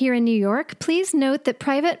birth here in New York, please note that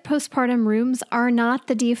private postpartum rooms are not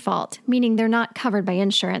the default, meaning they're not covered by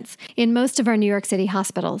insurance in most of our New York City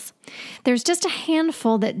hospitals. There's just a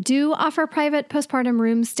handful that do offer private postpartum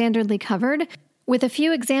rooms standardly covered, with a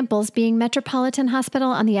few examples being Metropolitan Hospital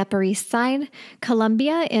on the Upper East Side,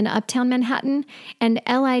 Columbia in Uptown Manhattan, and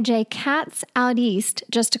LIJ Katz out east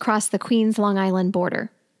just across the Queens-Long Island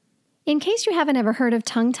border. In case you haven't ever heard of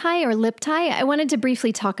tongue tie or lip tie, I wanted to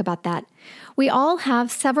briefly talk about that. We all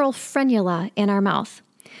have several frenula in our mouth.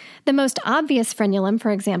 The most obvious frenulum, for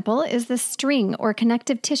example, is the string or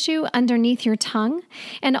connective tissue underneath your tongue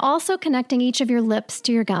and also connecting each of your lips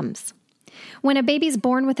to your gums. When a baby's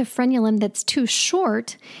born with a frenulum that's too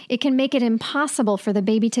short, it can make it impossible for the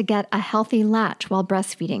baby to get a healthy latch while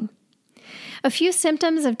breastfeeding. A few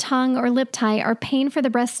symptoms of tongue or lip tie are pain for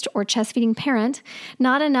the breast or chest-feeding parent,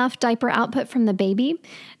 not enough diaper output from the baby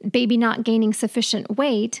not gaining sufficient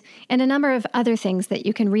weight, and a number of other things that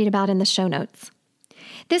you can read about in the show notes.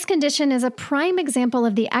 This condition is a prime example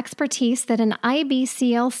of the expertise that an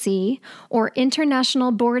IBCLC, or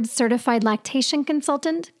International Board Certified Lactation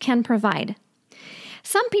Consultant, can provide.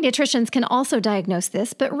 Some pediatricians can also diagnose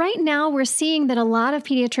this, but right now we're seeing that a lot of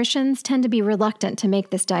pediatricians tend to be reluctant to make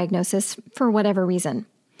this diagnosis for whatever reason.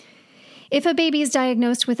 If a baby is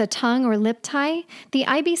diagnosed with a tongue or lip tie, the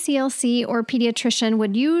IBCLC or pediatrician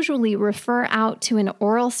would usually refer out to an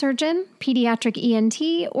oral surgeon, pediatric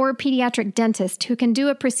ENT, or pediatric dentist who can do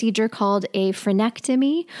a procedure called a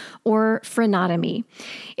frenectomy or frenotomy.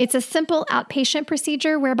 It's a simple outpatient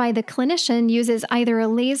procedure whereby the clinician uses either a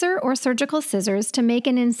laser or surgical scissors to make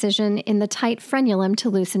an incision in the tight frenulum to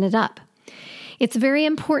loosen it up. It's very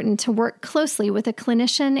important to work closely with a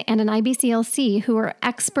clinician and an IBCLC who are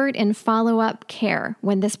expert in follow-up care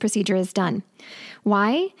when this procedure is done.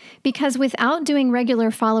 Why? Because without doing regular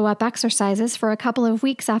follow-up exercises for a couple of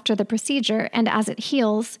weeks after the procedure and as it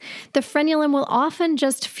heals, the frenulum will often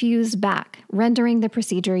just fuse back, rendering the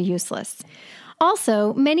procedure useless.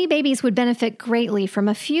 Also, many babies would benefit greatly from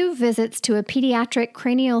a few visits to a pediatric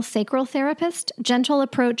craniosacral therapist, gentle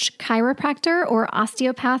approach chiropractor, or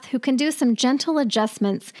osteopath who can do some gentle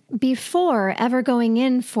adjustments before ever going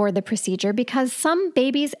in for the procedure, because some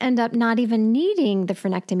babies end up not even needing the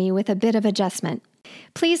frenectomy with a bit of adjustment.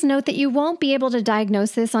 Please note that you won't be able to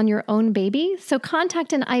diagnose this on your own baby, so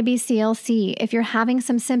contact an IBCLC if you're having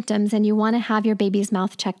some symptoms and you want to have your baby's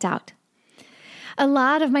mouth checked out. A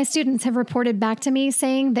lot of my students have reported back to me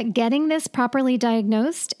saying that getting this properly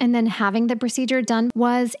diagnosed and then having the procedure done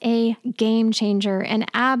was a game changer and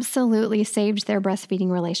absolutely saved their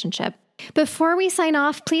breastfeeding relationship. Before we sign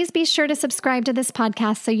off, please be sure to subscribe to this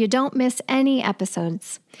podcast so you don't miss any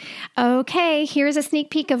episodes. Okay, here's a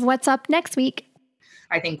sneak peek of what's up next week.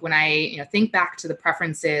 I think when I think back to the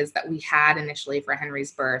preferences that we had initially for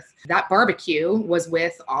Henry's birth, that barbecue was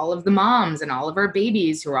with all of the moms and all of our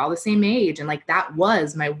babies who were all the same age. And like that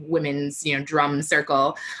was my women's, drum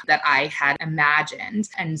circle that I had imagined.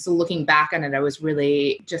 And so looking back on it, I was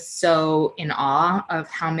really just so in awe of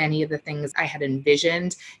how many of the things I had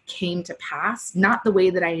envisioned came to pass, not the way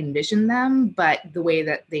that I envisioned them, but the way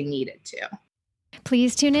that they needed to.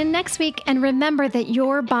 Please tune in next week and remember that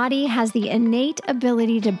your body has the innate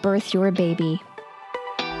ability to birth your baby.